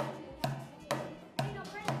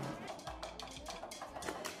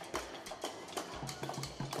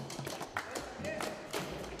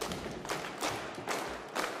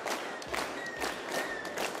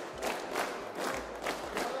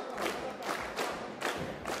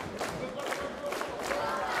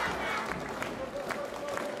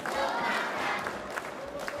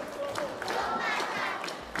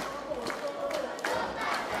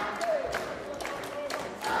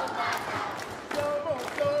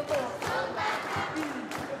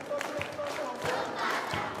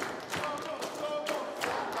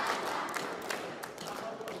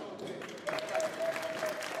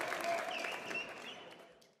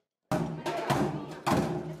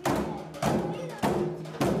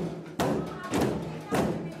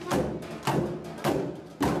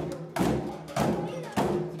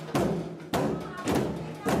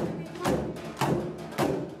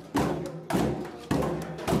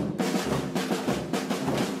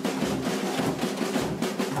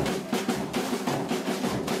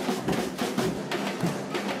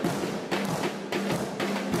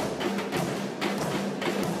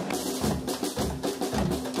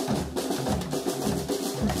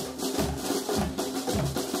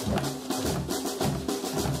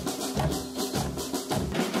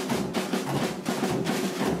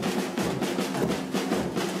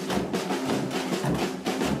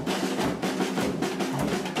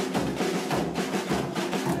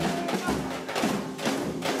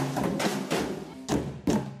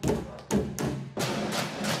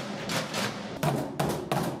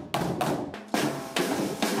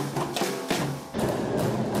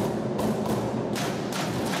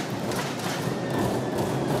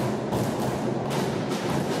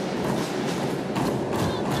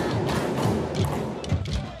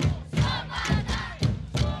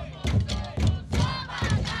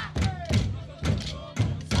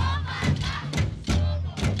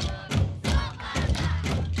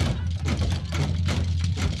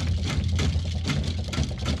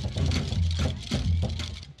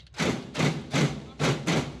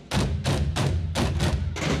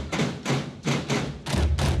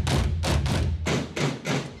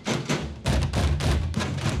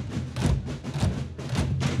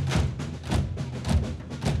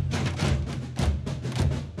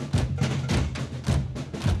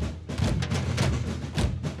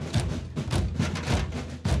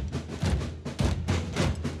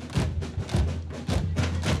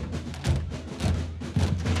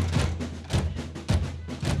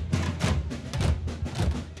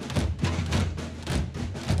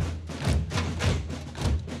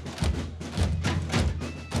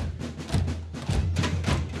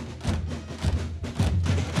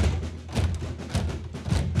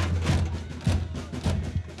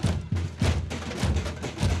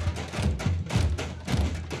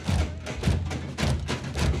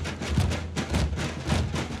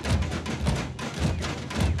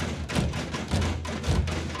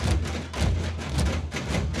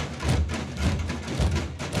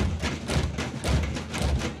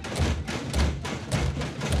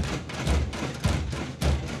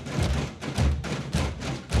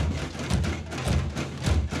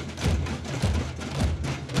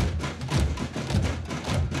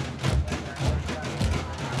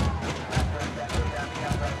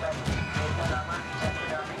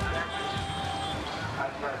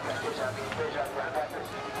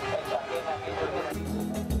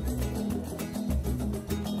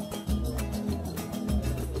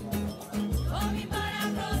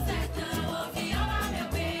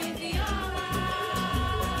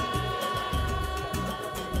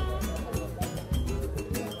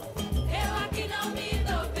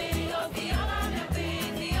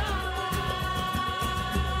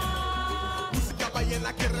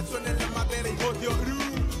 tradición en la madera y jodió.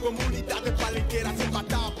 Comunidades palenqueras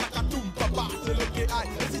empatadas, placatum, papá, sé lo que hay.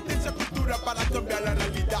 Resistencia, cultura para cambiar la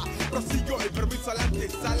realidad. Prosigo el permiso a la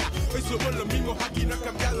antesala. Hoy somos los mismos, aquí no ha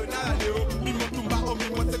cambiado nada, Leo. Mismo tumbado,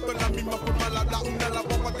 mismo acento en la misma forma de hablar. Una la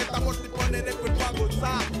bomba que estamos y poner el cuerpo a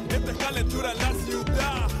gozar. Esta es calentura en la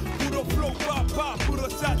ciudad. Puro flow, papá, puro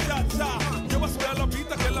cha, cha, cha. Yo voy a subir a la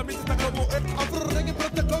pista, que la pista está como el afro reggae,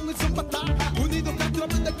 protecón y son batá. Unidos Castro,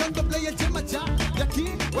 de canto, play, el chema, cha. De aquí,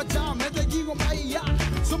 guachá, Medellin o Bahía.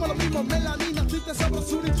 Somos los mismos, melanina, triste,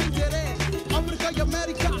 sabrosura y chincheré. África y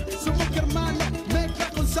América, somos que hermanos. Mezcla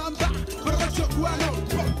con samba, pero hecho cubano.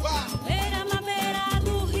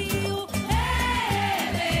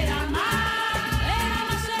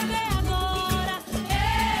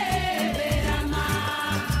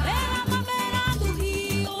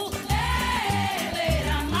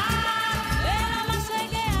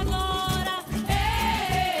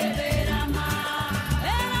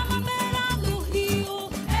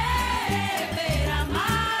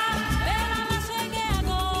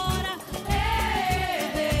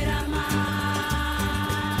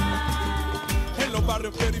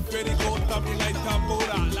 Periférico también hay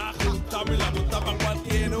tambora, la junta me la montaban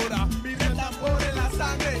cualquier hora. Mire el tambor en la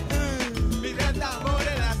sangre, mire el tambor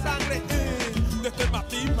en la sangre. De este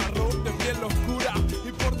matiz marrón de piel oscura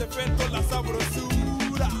y por defecto la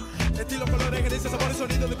sabrosura. Estilo, colores, gerencia, sabores,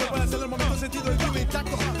 sonidos, de cuerpo, hacer el momento, sentido y tu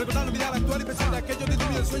intacto. Recordar, mirar, actuar y pensar de aquello de tu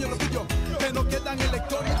vida, el sueño, lo tuyo, que no quedan en la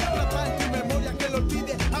historia. La paz en tu memoria, que lo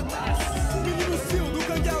olvide atrás. Mi ilusión,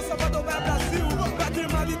 nunca ya Salvador vai Brasil. Pátria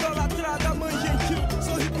amada, idolatrada, mãe gentil.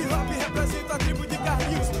 Sou hip hop, represento a tribo de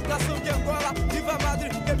Carlinhos. Nação de Angola, viva madre,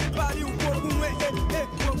 que me pariu. Algum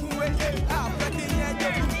ah, pra quem é de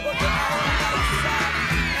algum outro sabe.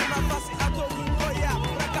 É mais fácil a todo mundo olhar.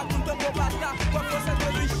 Pra cá com tambor batar, com a força do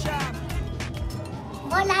orixá.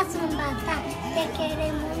 Hola, Zumbata, te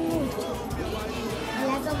queremos mucho.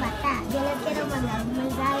 Hola, Zumbata, yo le quiero mandar un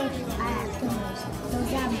mensaje para todos.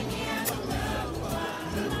 Los amo.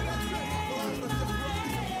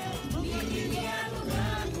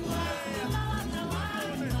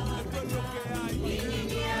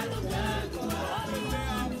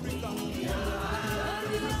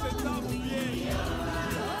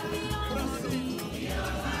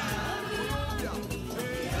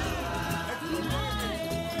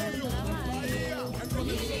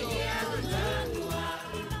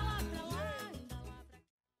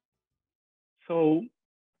 So,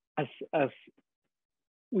 as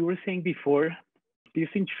we were saying before, this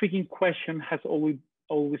intriguing question has always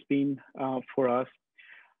been for us.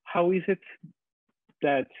 How is it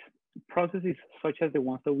that processes such as the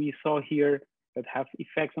ones that we saw here that have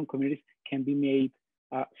effects on communities can be made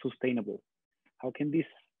sustainable? How can these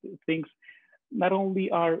things not only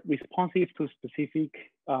are responsive to specific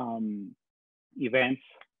events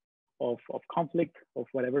of conflict of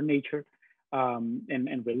whatever nature,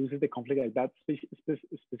 and reduces the conflict at that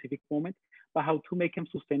specific moment, but how to make them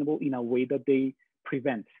sustainable in a way that they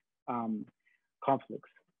prevent conflicts,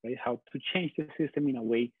 right? How to change the system in a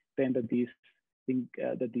way then that these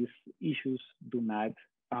issues do not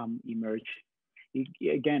emerge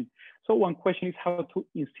again. So one question is how to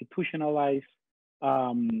institutionalize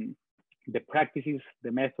the practices,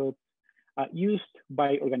 the methods used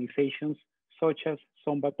by organizations such as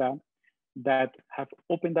Zombata that have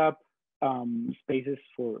opened up spaces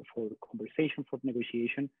for conversation, for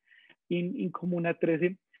negotiation in Comuna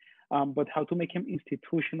 13, but how to make them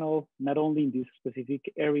institutional, not only in this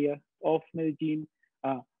specific area of Medellin,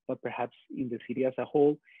 but perhaps in the city as a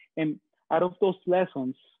whole. And out of those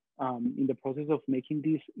lessons, in the process of making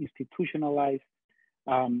this institutionalized,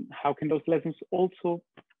 how can those lessons also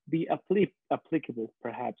be applicable,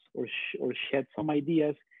 perhaps, or shed some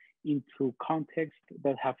ideas into contexts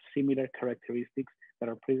that have similar characteristics that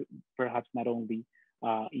are perhaps not only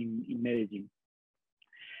in Medellin.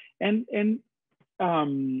 And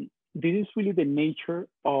this is really the nature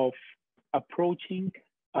of approaching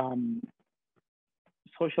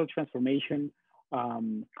social transformation,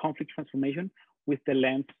 conflict transformation with the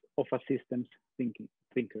lens of a systems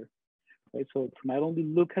thinker. Right? So to not only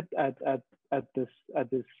look at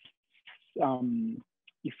this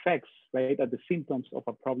effects, right, at the symptoms of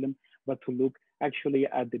a problem, but to look actually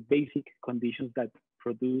at the basic conditions that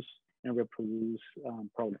produce and reproduce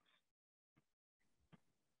problems.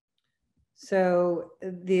 So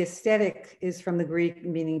the aesthetic is from the Greek,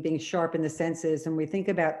 meaning being sharp in the senses. And we think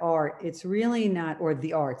about art, it's really not, or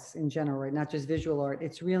the arts in general, right? Not just visual art.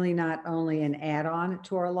 It's really not only an add-on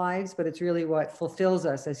to our lives, but it's really what fulfills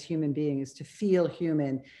us as human beings, to feel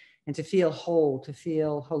human and to feel whole, to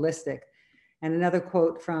feel holistic. And another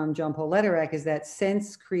quote from Jean-Paul Lederach is that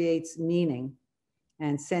sense creates meaning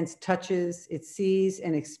and sense touches, it sees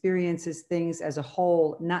and experiences things as a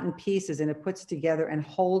whole, not in pieces, and it puts together and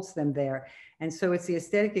holds them there. And so it's the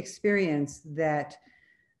aesthetic experience that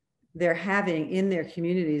they're having in their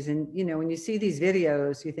communities. And, you know, when you see these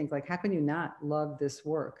videos, you think like, how can you not love this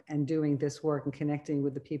work and doing this work and connecting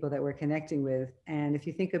with the people that we're connecting with? And if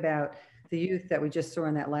you think about the youth that we just saw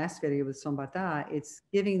in that last video with Sombata, it's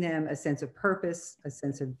giving them a sense of purpose, a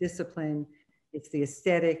sense of discipline. It's the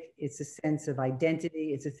aesthetic, it's a sense of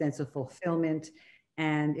identity, it's a sense of fulfillment,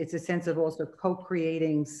 and it's a sense of also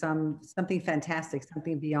co-creating something fantastic,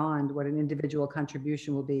 something beyond what an individual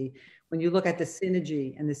contribution will be. When you look at the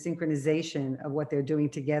synergy and the synchronization of what they're doing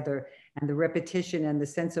together, and the repetition and the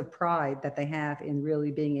sense of pride that they have in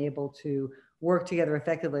really being able to work together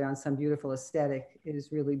effectively on some beautiful aesthetic,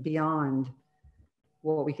 is really beyond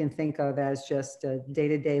what we can think of as just a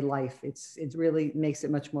day-to-day life. It really makes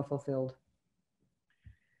it much more fulfilled.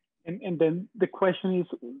 And then the question is,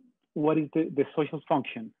 what is the social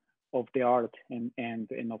function of the art and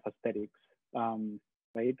of aesthetics,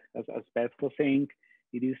 right? As Beth was saying,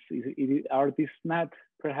 art is not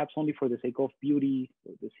perhaps only for the sake of beauty,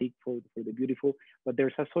 or the sake for the beautiful, but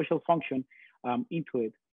there's a social function into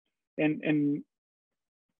it. And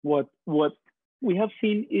what we have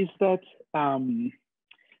seen is that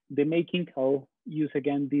the making, I'll use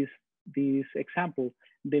again this example,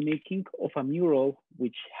 the making of a mural,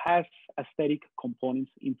 which has aesthetic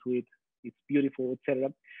components into it, it's beautiful,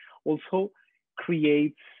 etc., also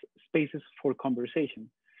creates spaces for conversation.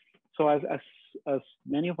 So as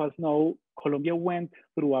many of us know, Colombia went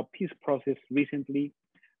through a peace process recently,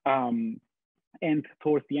 and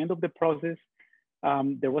towards the end of the process,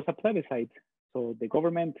 there was a plebiscite. So the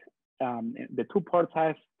government, the two parts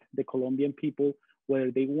asked the Colombian people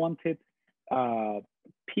whether they wanted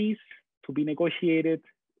peace to be negotiated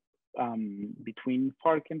between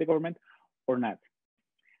FARC and the government or not.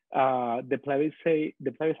 The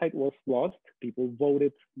plebiscite was lost. People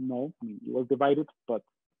voted no. I mean, it was divided, but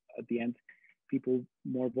at the end, people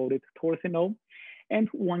more voted towards a no. And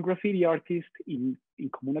one graffiti artist in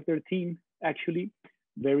Comuna 13, actually,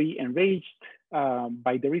 very enraged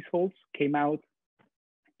by the results, came out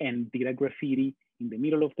and did a graffiti in the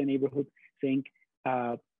middle of the neighborhood saying,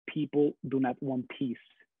 people do not want peace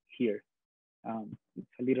here. It's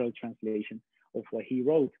a literal translation of what he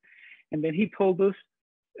wrote. And then he told us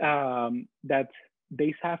that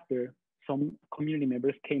days after, some community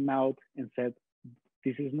members came out and said,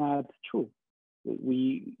 this is not true.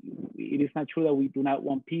 It is not true that we do not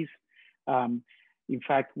want peace. In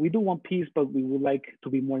fact, we do want peace, but we would like to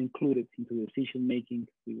be more included into decision making.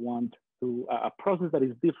 We want a process that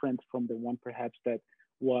is different from the one perhaps that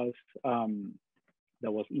was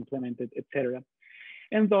implemented, etc.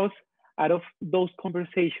 And thus, out of those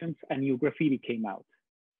conversations, a new graffiti came out,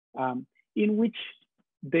 in which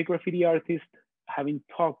the graffiti artist, having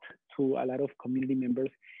talked to a lot of community members,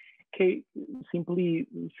 simply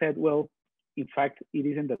said, well, in fact, it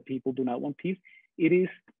isn't that people do not want peace, it is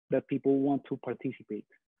that people want to participate,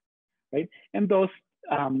 right? And thus,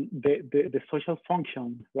 the social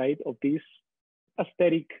function, right, of this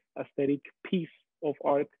aesthetic piece of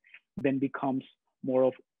art then becomes more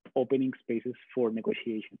of opening spaces for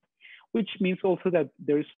negotiation, which means also that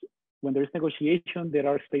when there's negotiation, there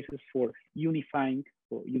are spaces for unifying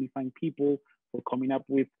people, for coming up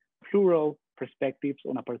with plural perspectives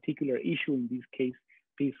on a particular issue, in this case,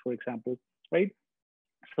 peace, for example, right?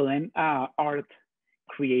 So then art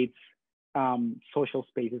creates social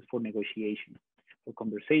spaces for negotiation, for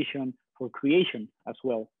conversation, for creation as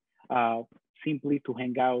well, simply to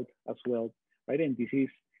hang out as well, right? And this is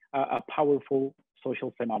a powerful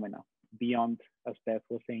social phenomena beyond, as Beth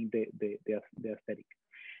was saying, the aesthetic.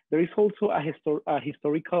 There is also a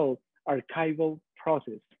historical archival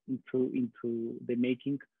process into the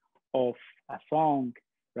making of a song,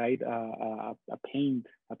 right? A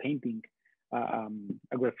painting,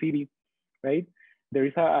 a graffiti, right? There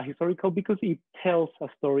is a historical because it tells a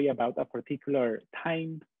story about a particular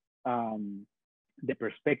time, the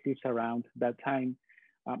perspectives around that time,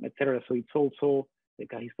 etc. So it's also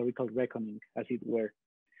like a historical reckoning, as it were.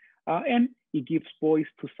 And it gives voice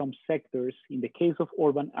to some sectors. In the case of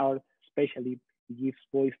urban art, especially, it gives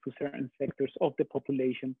voice to certain sectors of the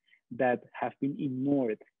population that have been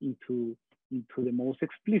ignored into the most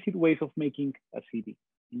explicit ways of making a city,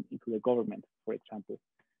 into the government, for example.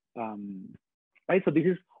 Right, so this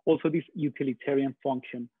is also this utilitarian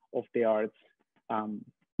function of the arts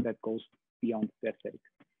that goes beyond the aesthetic.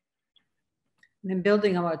 And then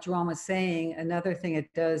building on what Joan was saying, another thing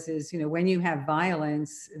it does is, when you have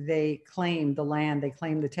violence, they claim the land, they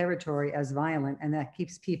claim the territory as violent, and that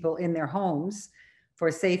keeps people in their homes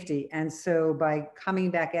for safety. And so by coming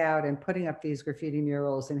back out and putting up these graffiti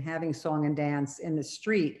murals and having song and dance in the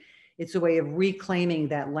street, it's a way of reclaiming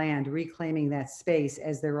that land, reclaiming that space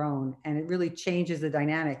as their own. And it really changes the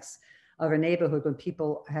dynamics of a neighborhood when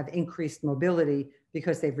people have increased mobility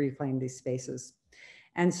because they've reclaimed these spaces.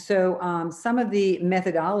 And so some of the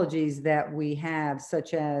methodologies that we have,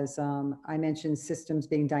 such as I mentioned systems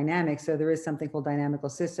being dynamic. So there is something called dynamical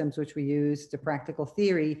systems, which we use to practical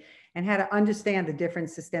theory and how to understand the different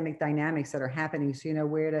systemic dynamics that are happening. So you know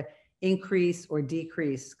where to increase or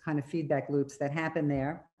decrease kind of feedback loops that happen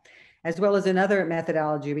there. As well as another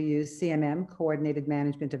methodology, we use CMM, Coordinated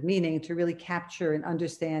Management of Meaning, to really capture and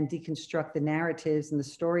understand, deconstruct the narratives and the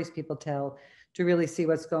stories people tell to really see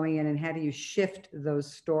what's going in and how do you shift those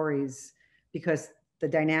stories, because the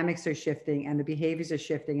dynamics are shifting and the behaviors are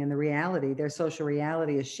shifting and the reality, their social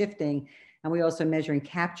reality is shifting. And we also measure and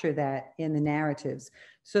capture that in the narratives.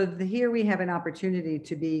 So here we have an opportunity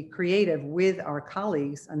to be creative with our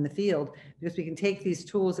colleagues in the field, because we can take these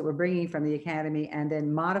tools that we're bringing from the academy and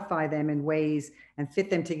then modify them in ways and fit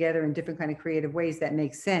them together in different kind of creative ways that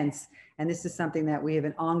make sense. And this is something that we have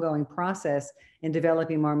an ongoing process in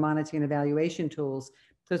developing more monitoring and evaluation tools.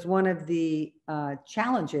 Because one of the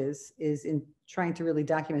challenges is in trying to really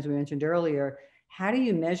document, as we mentioned earlier, how do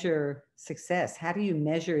you measure success? How do you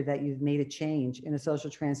measure that you've made a change in a social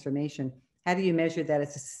transformation? How do you measure that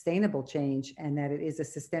it's a sustainable change and that it is a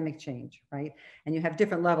systemic change, right? And you have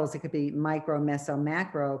different levels. It could be micro, meso,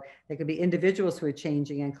 macro. There could be individuals who are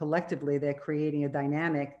changing, and collectively they're creating a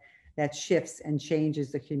dynamic that shifts and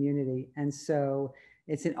changes the community. And so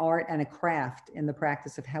it's an art and a craft in the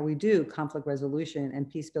practice of how we do conflict resolution and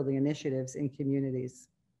peace building initiatives in communities.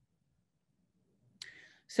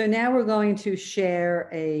 So now we're going to share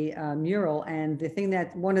a mural, and the thing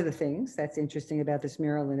that, one of the things that's interesting about this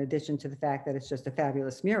mural, in addition to the fact that it's just a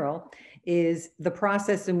fabulous mural, is the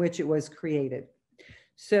process in which it was created.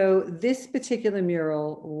 So this particular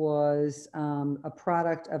mural was a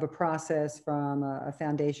product of a process from a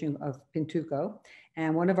foundation of Pintuco,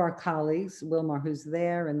 and one of our colleagues, Wilmar, who's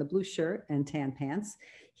there in the blue shirt and tan pants,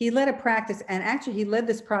 he led a practice, and actually he led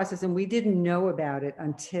this process and we didn't know about it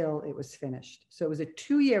until it was finished. So it was a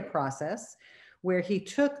 2-year process where he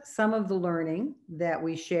took some of the learning that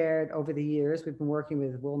we shared over the years. We've been working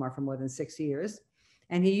with Wilmar for more than 6 years,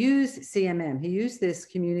 and he used CMM. He used this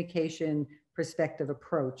communication perspective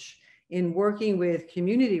approach in working with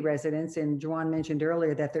community residents. And Joan mentioned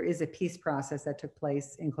earlier that there is a peace process that took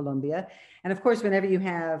place in Colombia. And of course, whenever you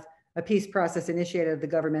have a peace process initiated at the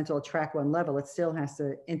governmental track 1 level, it still has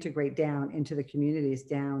to integrate down into the communities,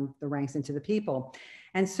 down the ranks into the people.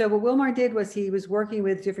 And so what Wilmar did was he was working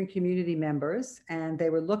with different community members, and they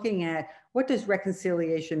were looking at, what does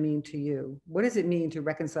reconciliation mean to you? What does it mean to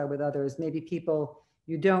reconcile with others? Maybe people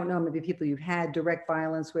you don't know, maybe people you've had direct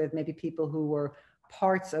violence with, maybe people who were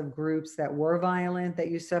parts of groups that were violent that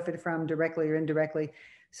you suffered from directly or indirectly.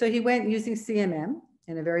 So he went using CMM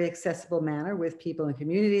in a very accessible manner with people in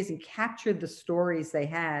communities and captured the stories they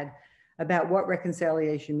had about what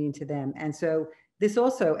reconciliation means to them. And so this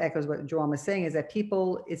also echoes what Joan was saying, is that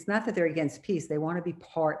people, it's not that they're against peace, they want to be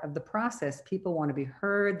part of the process. People want to be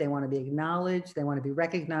heard, they want to be acknowledged, they want to be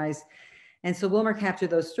recognized. And so Wilmar captured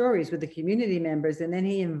those stories with the community members, and then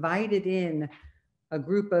he invited in a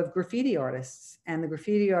group of graffiti artists, and the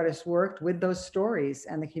graffiti artists worked with those stories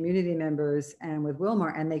and the community members and with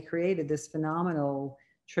Wilmar, and they created this phenomenal,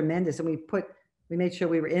 tremendous, and we made sure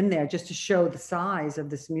we were in there just to show the size of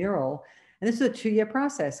this mural. And this is a 2-year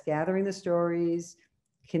process, gathering the stories,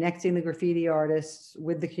 connecting the graffiti artists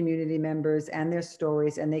with the community members and their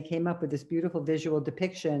stories, and they came up with this beautiful visual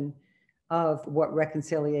depiction of what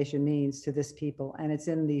reconciliation means to this people. And it's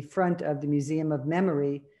in the front of the Museum of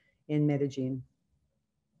Memory in Medellin.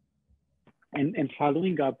 And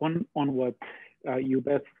following up on what you,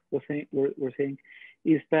 Beth, were saying,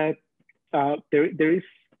 is that there is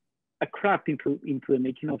a craft into the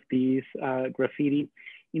making of these graffiti,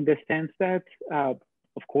 in the sense that,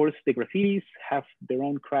 of course, the graffitis have their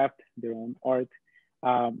own craft, their own art.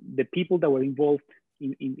 The people that were involved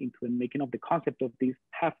into the making of the concept of this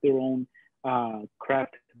have their own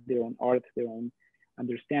craft, their own art, their own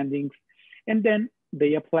understandings, and then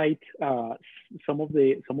they applied some of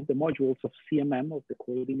the modules of CMM, of the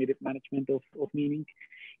Coordinated Management of Meaning,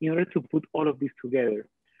 in order to put all of this together.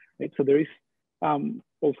 Right? So there is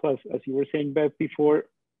also, as you were saying, Beth, before,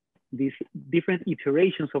 these different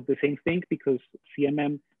iterations of the same thing, because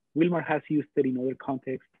CMM, Wilmar has used it in other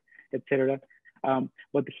contexts, etc.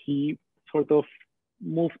 But he sort of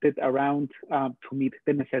moved it around to meet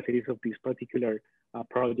the necessities of this particular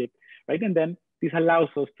project, right? And then this allows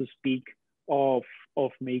us to speak of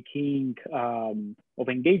making, of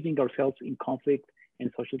engaging ourselves in conflict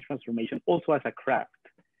and social transformation, also as a craft,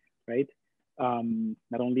 right?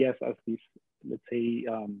 Not only as this, let's say,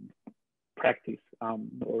 practice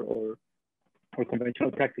or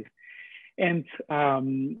conventional practice. And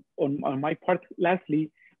on my part,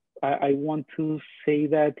 lastly, I want to say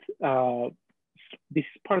that this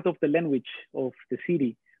is part of the language of the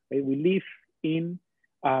city, right? We live in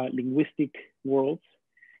linguistic worlds,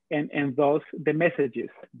 and thus the messages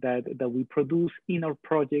that we produce in our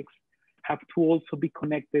projects have to also be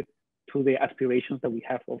connected to the aspirations that we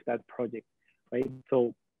have of that project, right?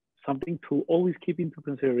 So something to always keep into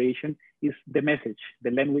consideration is the message,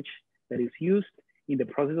 the language that is used in the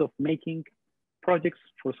process of making projects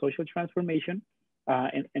for social transformation,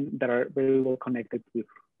 and that are very well connected with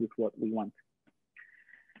what we want.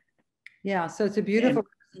 Yeah, so it's a beautiful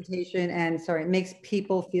presentation, and sorry, it makes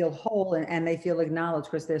people feel whole and they feel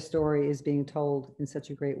acknowledged because their story is being told in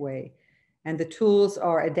such a great way. And the tools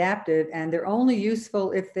are adaptive, and they're only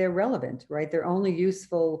useful if they're relevant, right? They're only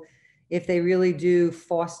useful if they really do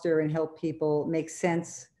foster and help people make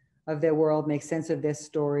sense of their world, make sense of their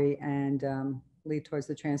story, and lead towards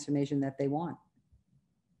the transformation that they want.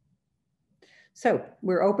 So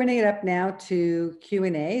we're opening it up now to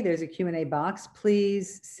Q&A. There's a Q&A box.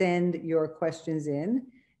 Please send your questions in,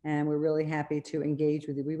 and we're really happy to engage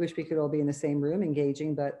with you. We wish we could all be in the same room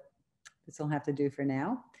engaging, but this will have to do for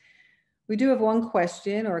now. We do have one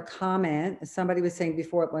question or a comment. Somebody was saying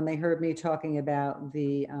before, when they heard me talking about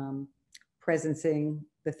the presencing,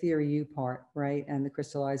 the theory U part, right? And the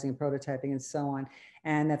crystallizing and prototyping and so on.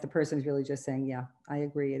 And that the person is really just saying, yeah, I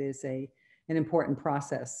agree. It is an important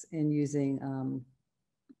process in using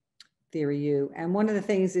theory U. And one of the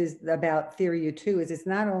things is about theory U too, is it's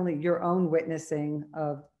not only your own witnessing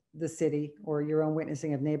of the city or your own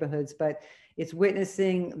witnessing of neighborhoods, but it's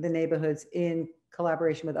witnessing the neighborhoods in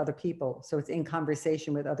collaboration with other people. So it's in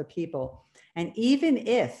conversation with other people. And even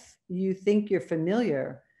if you think you're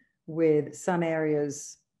familiar with some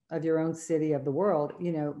areas of your own city, of the world,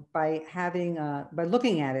 you know, by having, by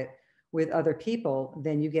looking at it with other people,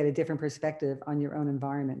 then you get a different perspective on your own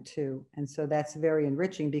environment too. And so that's very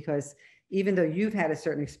enriching, because even though you've had a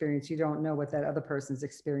certain experience, you don't know what that other person's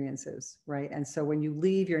experience is, right? And so when you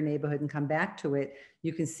leave your neighborhood and come back to it,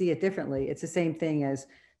 you can see it differently. It's the same thing as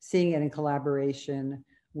seeing it in collaboration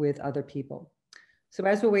with other people. So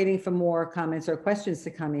as we're waiting for more comments or questions to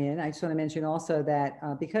come in, I just want to mention also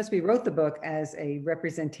that because we wrote the book as a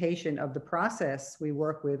representation of the process we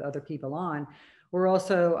work with other people on, we're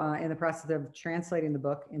also in the process of translating the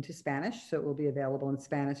book into Spanish, so it will be available in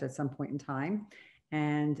Spanish at some point in time.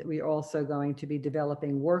 And we're also going to be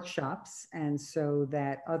developing workshops, and so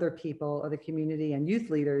that other people, other community and youth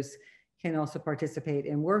leaders can also participate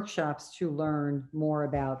in workshops to learn more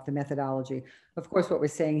about the methodology. Of course, what we're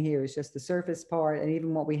saying here is just the surface part, and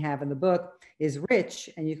even what we have in the book is rich,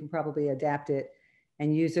 and you can probably adapt it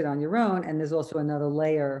and use it on your own. And there's also another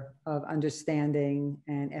layer of understanding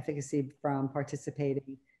and efficacy from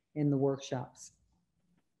participating in the workshops.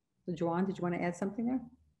 So Joan, did you want to add something there?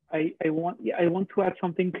 I want to add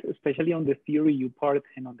something, especially on the theory U part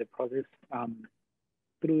and on the process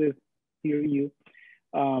through the theory U,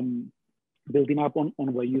 building up on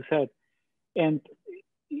what you said. And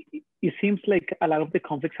it seems like a lot of the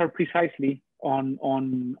conflicts are precisely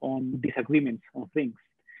on disagreements on things.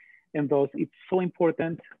 And thus it's so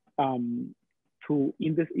important to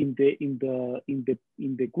in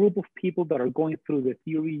the group of people that are going through the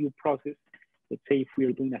theory U process. Let's say if we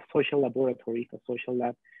are doing a social laboratory, a social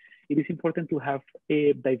lab, it is important to have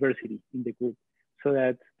a diversity in the group, so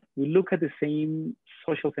that we look at the same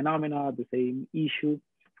social phenomena, the same issue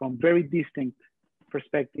from very distinct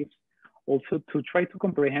perspectives, also to try to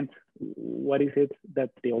comprehend what is it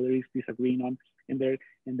that the other is disagreeing on, and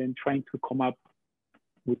then trying to come up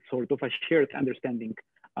with sort of a shared understanding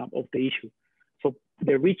of the issue. So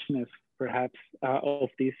the richness, perhaps, of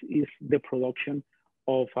this is the production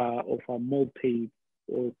of a multi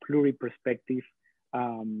or pluri-perspective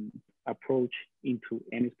approach into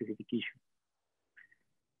any specific issue.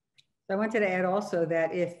 So I wanted to add also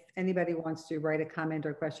that if anybody wants to write a comment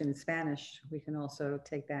or question in Spanish, we can also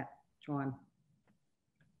take that, Joan.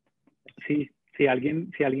 Sí, si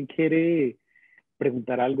alguien quiere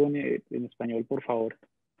preguntar algo en español, por favor,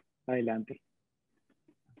 adelante.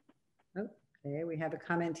 Okay, we have a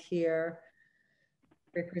comment here.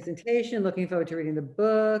 Great presentation, looking forward to reading the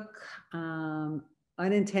book.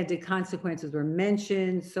 Unintended consequences were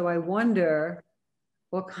mentioned. So I wonder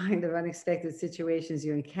what kind of unexpected situations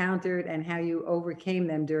you encountered and how you overcame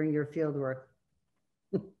them during your fieldwork.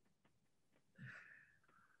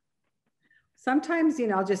 Sometimes, you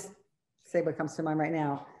know, I'll just say what comes to mind right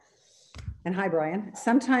now. And hi, Brian.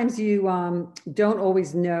 Sometimes you don't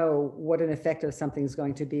always know what an effect of something is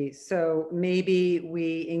going to be. So maybe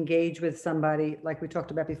we engage with somebody, like we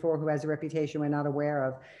talked about before, who has a reputation we're not aware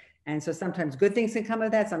of. And so sometimes good things can come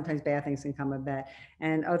of that, sometimes bad things can come of that.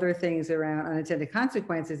 And other things around unintended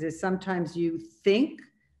consequences is sometimes you think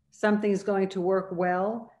something's going to work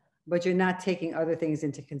well, but you're not taking other things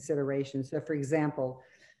into consideration. So for example,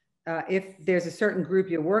 if there's a certain group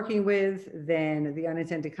you're working with, then the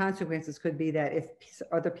unintended consequences could be that if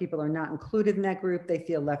other people are not included in that group, they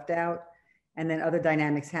feel left out. And then other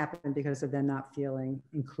dynamics happen because of them not feeling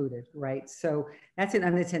included, right? So that's an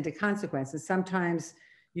unintended consequence. And sometimes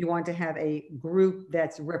you want to have a group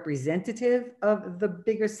that's representative of the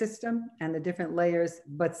bigger system and the different layers,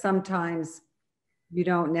 but sometimes you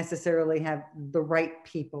don't necessarily have the right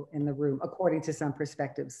people in the room, according to some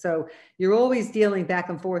perspectives. So you're always dealing back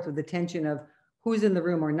and forth with the tension of who's in the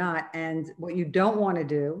room or not. And what you don't want to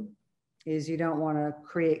do is you don't want to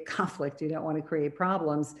create conflict. You don't want to create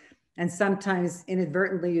problems. And sometimes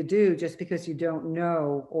inadvertently you do, just because you don't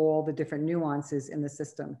know all the different nuances in the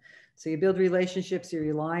system. So you build relationships, you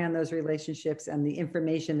rely on those relationships and the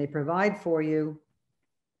information they provide for you.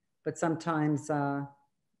 But sometimes,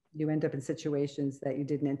 you end up in situations that you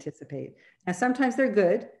didn't anticipate. Now, sometimes they're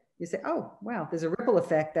good. You say, oh, wow, there's a ripple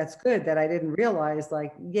effect. That's good that I didn't realize,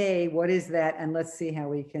 like, yay, what is that? And let's see how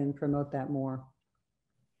we can promote that more.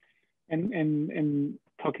 And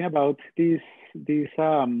talking about these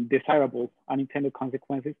desirable unintended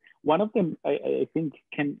consequences, one of them I think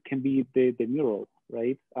can be the mural,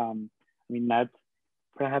 right? I mean, not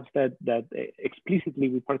perhaps that explicitly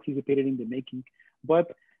we participated in the making,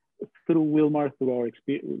 but through Wilmar, through our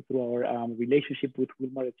relationship with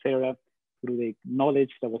Wilmar, etc., through the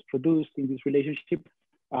knowledge that was produced in this relationship,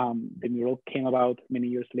 the mural came about many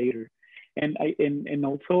years later. And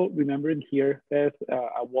also remembering here, Beth,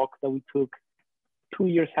 a walk that we took 2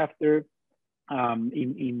 years after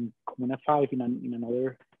in Comuna 5, in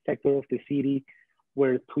another sector of the city,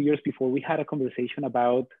 where 2 years before we had a conversation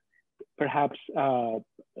about perhaps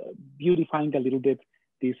beautifying a little bit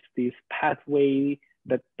this pathway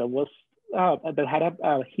that had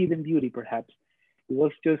a hidden beauty, perhaps. It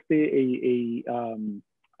was just a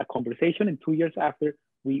conversation, and 2 years after,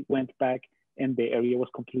 we went back and the area was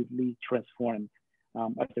completely transformed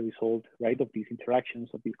as a result, right, of these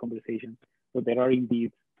interactions, of these conversations. So there are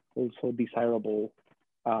indeed also desirable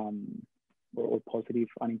or positive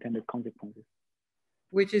unintended consequences.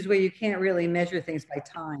 Which is where you can't really measure things by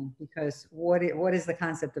time, because what is the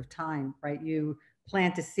concept of time, right? You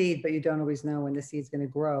plant a seed, but you don't always know when the seed's going to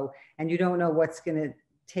grow, and you don't know what's going to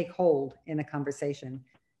take hold in a conversation.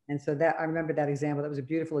 And so that, I remember that example. That was a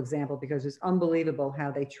beautiful example because it's unbelievable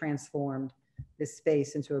how they transformed this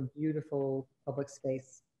space into a beautiful public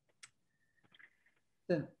space.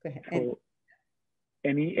 So go ahead. So,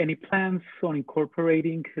 any plans on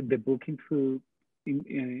incorporating the book into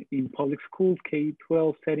in public schools,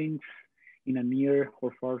 K-12 settings in a near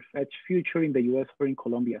or far-fetched future in the US or in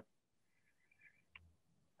Colombia?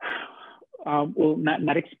 Well,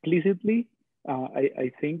 not explicitly,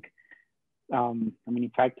 I think. I mean,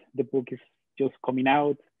 in fact, the book is just coming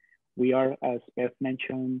out. We are, as Beth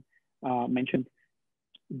mentioned,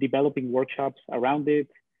 developing workshops around it,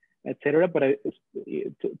 etc. But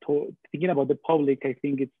thinking about the public, I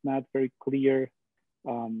think it's not very clear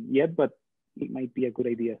yet, but it might be a good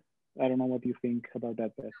idea. I don't know what you think about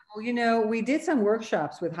that, Beth. Well, you know, we did some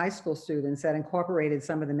workshops with high school students that incorporated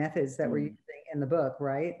some of the methods that we're using in the book,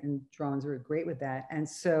 right? And Joan's were great with that. And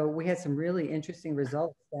so we had some really interesting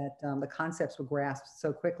results that the concepts were grasped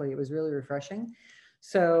so quickly. It was really refreshing.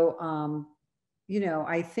 So, you know,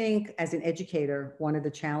 I think as an educator, one of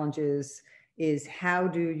the challenges is how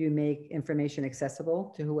do you make information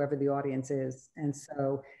accessible to whoever the audience is? And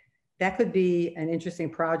so that could be an interesting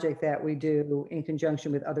project that we do in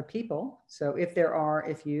conjunction with other people. So if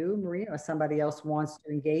you, Maria, or somebody else wants to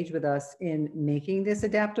engage with us in making this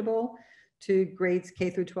adaptable to grades K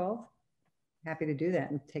through 12, happy to do that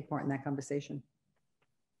and take part in that conversation.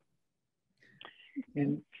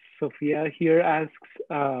 And Sophia here asks,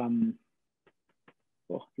 oh,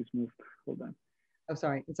 this moved, hold on. Oh,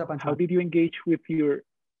 sorry, it's up on top. How did you engage with your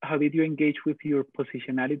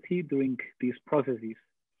positionality during these processes?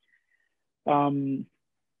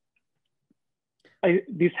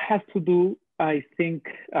 This has to do, I think,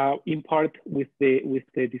 in part with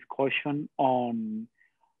the discussion on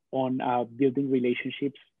building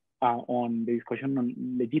relationships, on the discussion on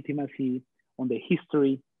legitimacy, on the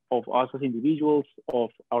history of us as individuals, of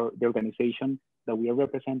the organization that we are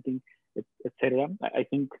representing, etc. I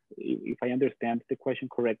think if I understand the question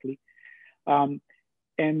correctly,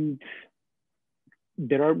 and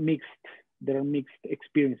there are mixed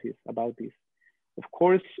experiences about this. Of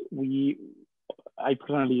course, I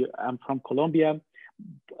personally am from Colombia,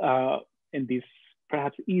 and this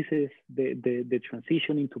perhaps eases the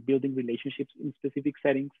transition into building relationships in specific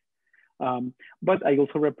settings. But I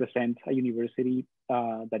also represent a university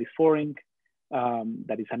that is foreign,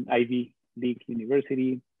 that is an Ivy League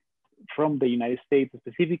university from the United States.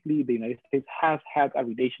 Specifically, the United States has had a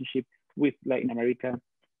relationship with Latin America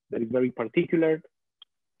that is very particular,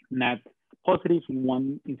 not positive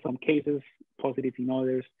in some cases, positive in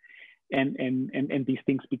others. And these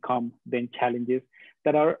things become then challenges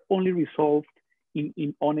that are only resolved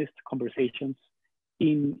in honest conversations,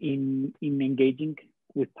 in engaging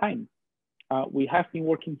with time. We have been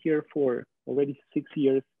working here for already 6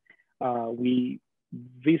 years. We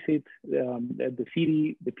visit the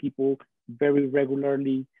city, the people very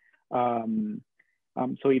regularly.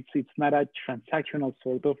 So it's not a transactional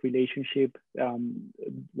sort of relationship,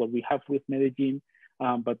 what we have with Medellin,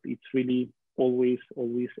 but it's really always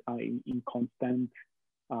in constant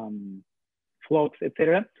flux,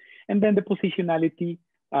 etc. And then the positionality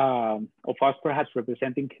of us perhaps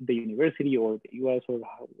representing the university or the US or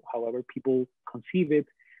however people conceive it,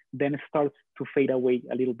 then it starts to fade away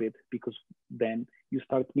a little bit, because then you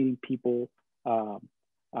start meeting people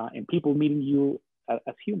and people meeting you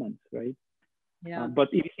as humans, right? Yeah. But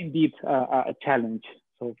it is indeed a challenge,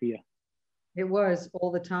 Sophia. It was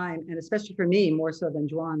all the time, and especially for me, more so than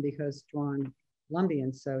Joan, because Joan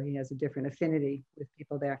Colombian, so he has a different affinity with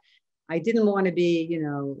people there. I didn't want to be, you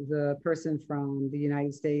know, the person from the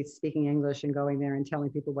United States speaking English and going there and telling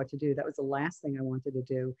people what to do. That was the last thing I wanted to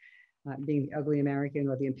do, being the ugly American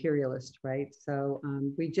or the imperialist, right? So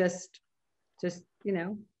we just you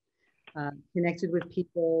know, connected with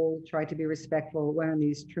people, tried to be respectful, went on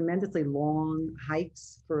these tremendously long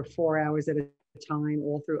hikes for 4 hours at a time,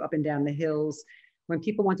 all through up and down the hills. When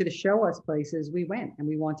people wanted to show us places, we went and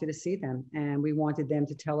we wanted to see them, and we wanted them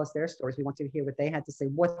to tell us their stories. We wanted to hear what they had to say,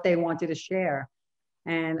 what they wanted to share.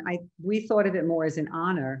 And we thought of it more as an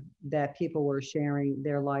honor that people were sharing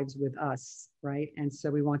their lives with us, right? And so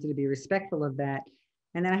we wanted to be respectful of that.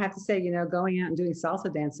 And then I have to say, you know, going out and doing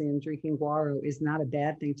salsa dancing and drinking guaro is not a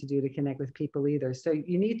bad thing to do to connect with people either. So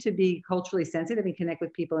you need to be culturally sensitive and connect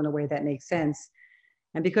with people in a way that makes sense.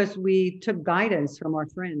 And because we took guidance from our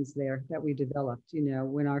friends there that we developed, you know,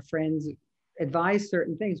 when our friends advised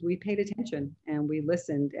certain things, we paid attention and we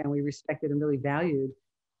listened and we respected and really valued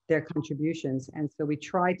their contributions. And so we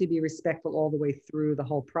tried to be respectful all the way through the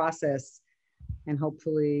whole process. And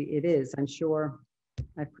hopefully it is. I'm sure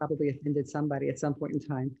I've probably offended somebody at some point in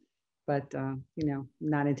time, but, you know,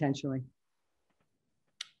 not intentionally.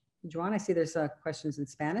 Joan, I see there's questions in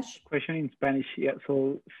Spanish. Question in Spanish, yeah.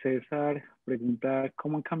 So César pregunta,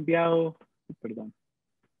 ¿cómo han cambiado? Perdón,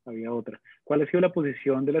 había otra. ¿Cuál ha sido la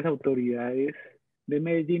posición de las autoridades de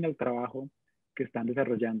Medellín al trabajo que están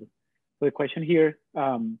desarrollando? So the question here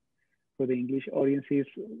for the English audience is,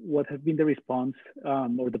 what has been the response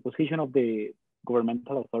or the position of the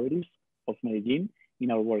governmental authorities of Medellín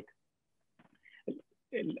in our work?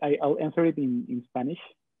 I'll answer it in Spanish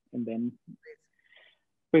and then...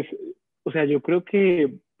 Pues, o sea, yo creo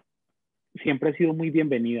que siempre ha sido muy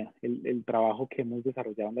bienvenida el trabajo que hemos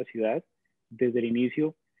desarrollado en la ciudad desde el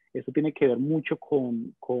inicio. Esto tiene que ver mucho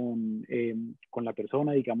con la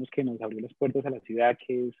persona, digamos, que nos abrió las puertas a la ciudad,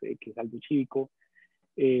 que es Aldo Chico.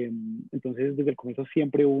 Entonces, desde el comienzo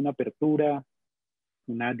siempre hubo una apertura,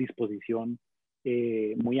 una disposición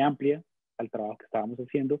muy amplia al trabajo que estábamos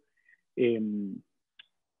haciendo.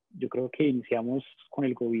 Yo creo que iniciamos con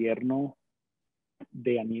el gobierno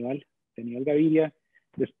de Aníbal Gaviria,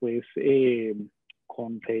 después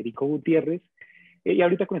con Federico Gutiérrez, y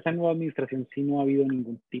ahorita con esta nueva administración sí no ha habido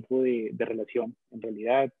ningún tipo de relación en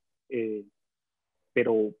realidad,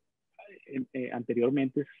 pero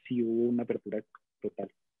anteriormente sí hubo una apertura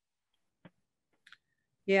total.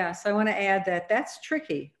 Yeah, so I want to add that that's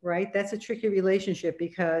tricky, right? That's a tricky relationship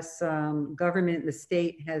because government, the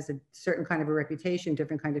state has a certain kind of a reputation,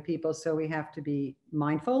 different kind of people, so we have to be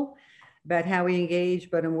mindful about how we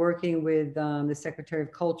engage, but in working with the Secretary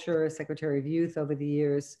of Culture, Secretary of Youth over the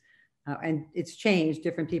years, and it's changed,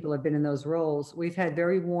 different people have been in those roles. We've had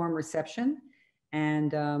very warm reception,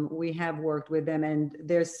 and we have worked with them, and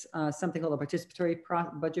there's something called a participatory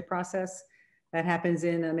budget process that happens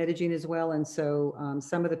in Medellin as well, and so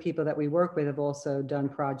some of the people that we work with have also done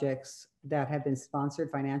projects that have been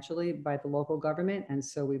sponsored financially by the local government, and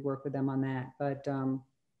so we work with them on that. But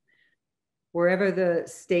wherever the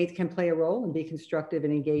state can play a role and be constructive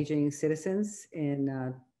in engaging citizens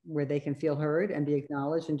in where they can feel heard and be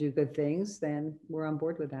acknowledged and do good things, then we're on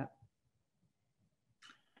board with that.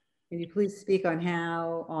 Can you please speak on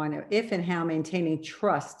if and how maintaining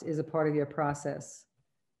trust is a part of your process?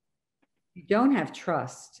 If you don't have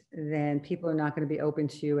trust, then people are not going to be open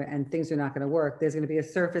to you and things are not going to work. There's going to be a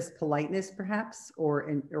surface politeness perhaps, or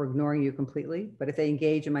ignoring you completely. But if they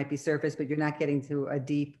engage, it might be surface, but you're not getting to a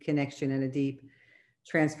deep connection and a deep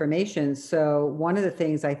transformation. So one of the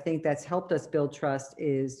things I think that's helped us build trust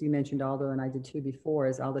is, you mentioned Aldo, and I did too before,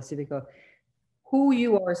 is Aldo Civico. Who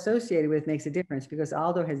you are associated with makes a difference, because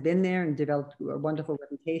Aldo has been there and developed a wonderful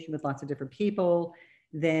reputation with lots of different people.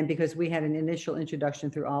 Then because we had an initial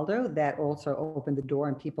introduction through Aldo, that also opened the door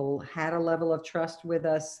and people had a level of trust with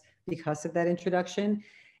us because of that introduction.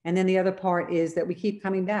 And then the other part is that we keep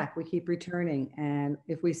coming back, we keep returning. And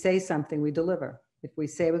if we say something, we deliver. If we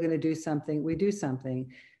say we're going to do something, we do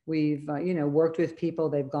something. We've worked with people.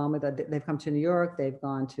 They've come to New York. They've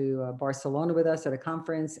gone to Barcelona with us at a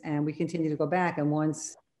conference, and we continue to go back. And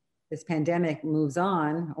once this pandemic moves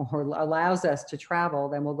on or allows us to travel,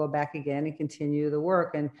 then we'll go back again and continue the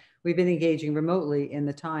work. And we've been engaging remotely in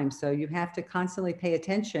the time. So you have to constantly pay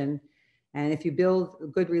attention. And if you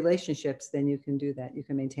build good relationships, then you can do that. You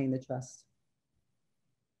can maintain the trust.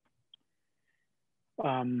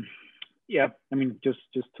 Yeah, I mean, just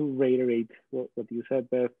to reiterate what you said,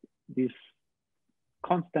 Beth, this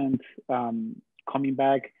constant coming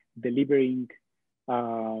back, delivering,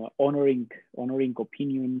 honoring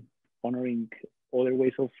opinion, honoring other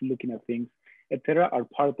ways of looking at things, etc., are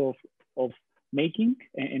part of making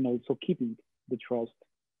and also keeping the trust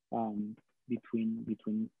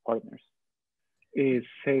between partners.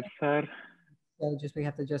 Cesar. So we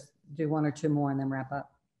have to just do one or two more and then wrap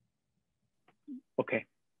up. Okay.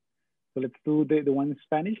 So let's do the one in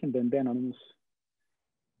Spanish and then the anonymous.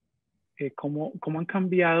 ¿Cómo han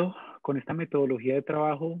cambiado con esta metodología de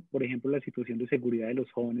trabajo, por ejemplo, la situación de seguridad de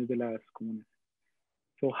los jóvenes de las comunas?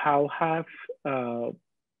 So how have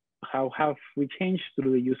we changed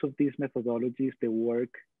through the use of these methodologies, through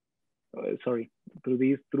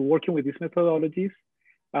working with these methodologies,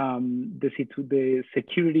 the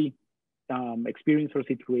security experience or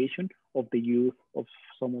situation of the youth of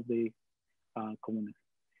some of the comunas?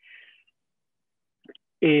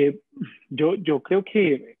 Yo creo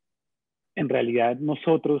que en realidad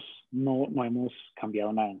nosotros no hemos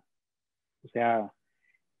cambiado nada. O sea,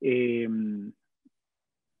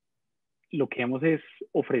 lo que hemos es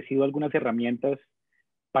ofrecido algunas herramientas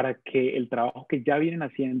para que el trabajo que ya vienen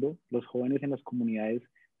haciendo los jóvenes en las comunidades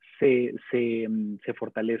se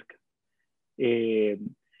fortalezca.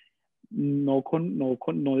 No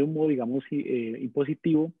de un modo, digamos,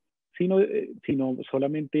 impositivo, sino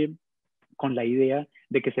solamente con la idea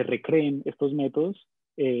de que se recreen estos métodos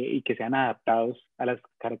y que sean adaptados a las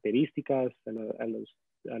características, a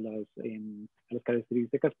las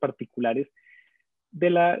características particulares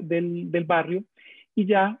del barrio, y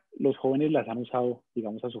ya los jóvenes las han usado,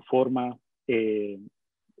 digamos, a su forma,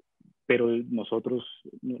 pero nosotros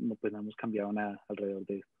no hemos cambiado nada alrededor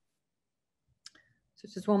de esto. So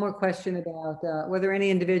just one more question about were there any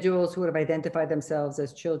individuals who would have identified themselves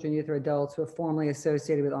as children, youth, or adults who are formally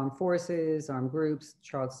associated with armed forces, armed groups,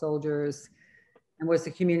 child soldiers, and was the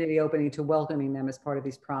community opening to welcoming them as part of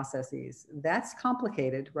these processes? That's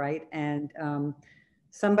complicated, right? And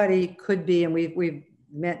somebody could be, and we've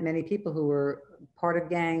met many people who were part of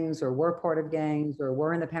gangs or were part of gangs or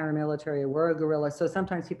were in the paramilitary or were a guerrilla. So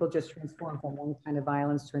sometimes people just transform from one kind of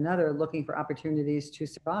violence to another, looking for opportunities to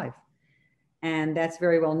survive. And that's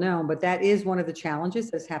very well known, but that is one of the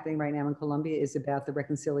challenges that's happening right now in Colombia, is about the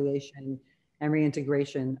reconciliation and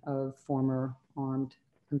reintegration of former armed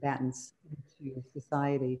combatants into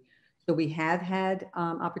society. So we have had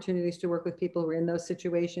opportunities to work with people who are in those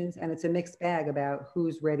situations, and it's a mixed bag about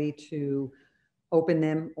who's ready to open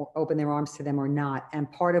their arms to them or not.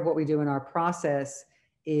 And part of what we do in our process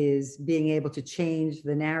is being able to change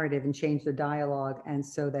the narrative and change the dialogue, and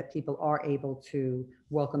so that people are able to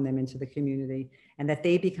welcome them into the community and that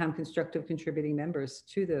they become constructive contributing members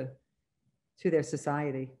to their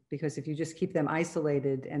society. Because if you just keep them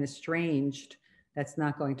isolated and estranged, that's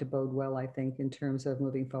not going to bode well, I think, in terms of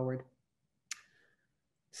moving forward.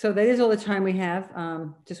 So that is all the time we have.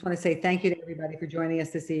 Just want to say thank you to everybody for joining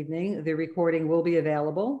us this evening. The recording will be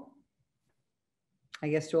available, I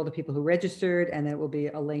guess, to all the people who registered, and then it will be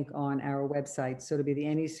a link on our website. So it'll be the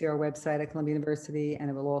NECR website at Columbia University, and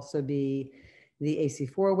it will also be the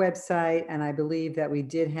AC4 website. And I believe that we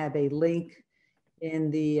did have a link in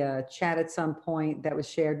the chat at some point that was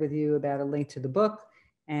shared with you about a link to the book.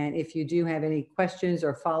 And if you do have any questions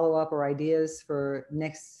or follow-up or ideas for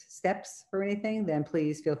next steps for anything, then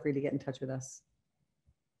please feel free to get in touch with us.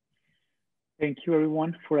 Thank you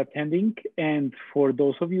everyone for attending. And for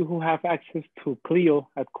those of you who have access to Clio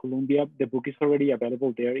at Columbia, the book is already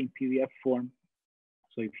available there in PDF form.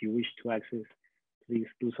 So if you wish to access, please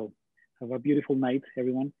do so. Have a beautiful night,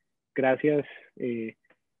 everyone. Gracias a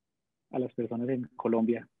las personas en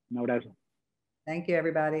Colombia. Un abrazo. Thank you,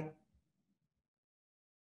 everybody.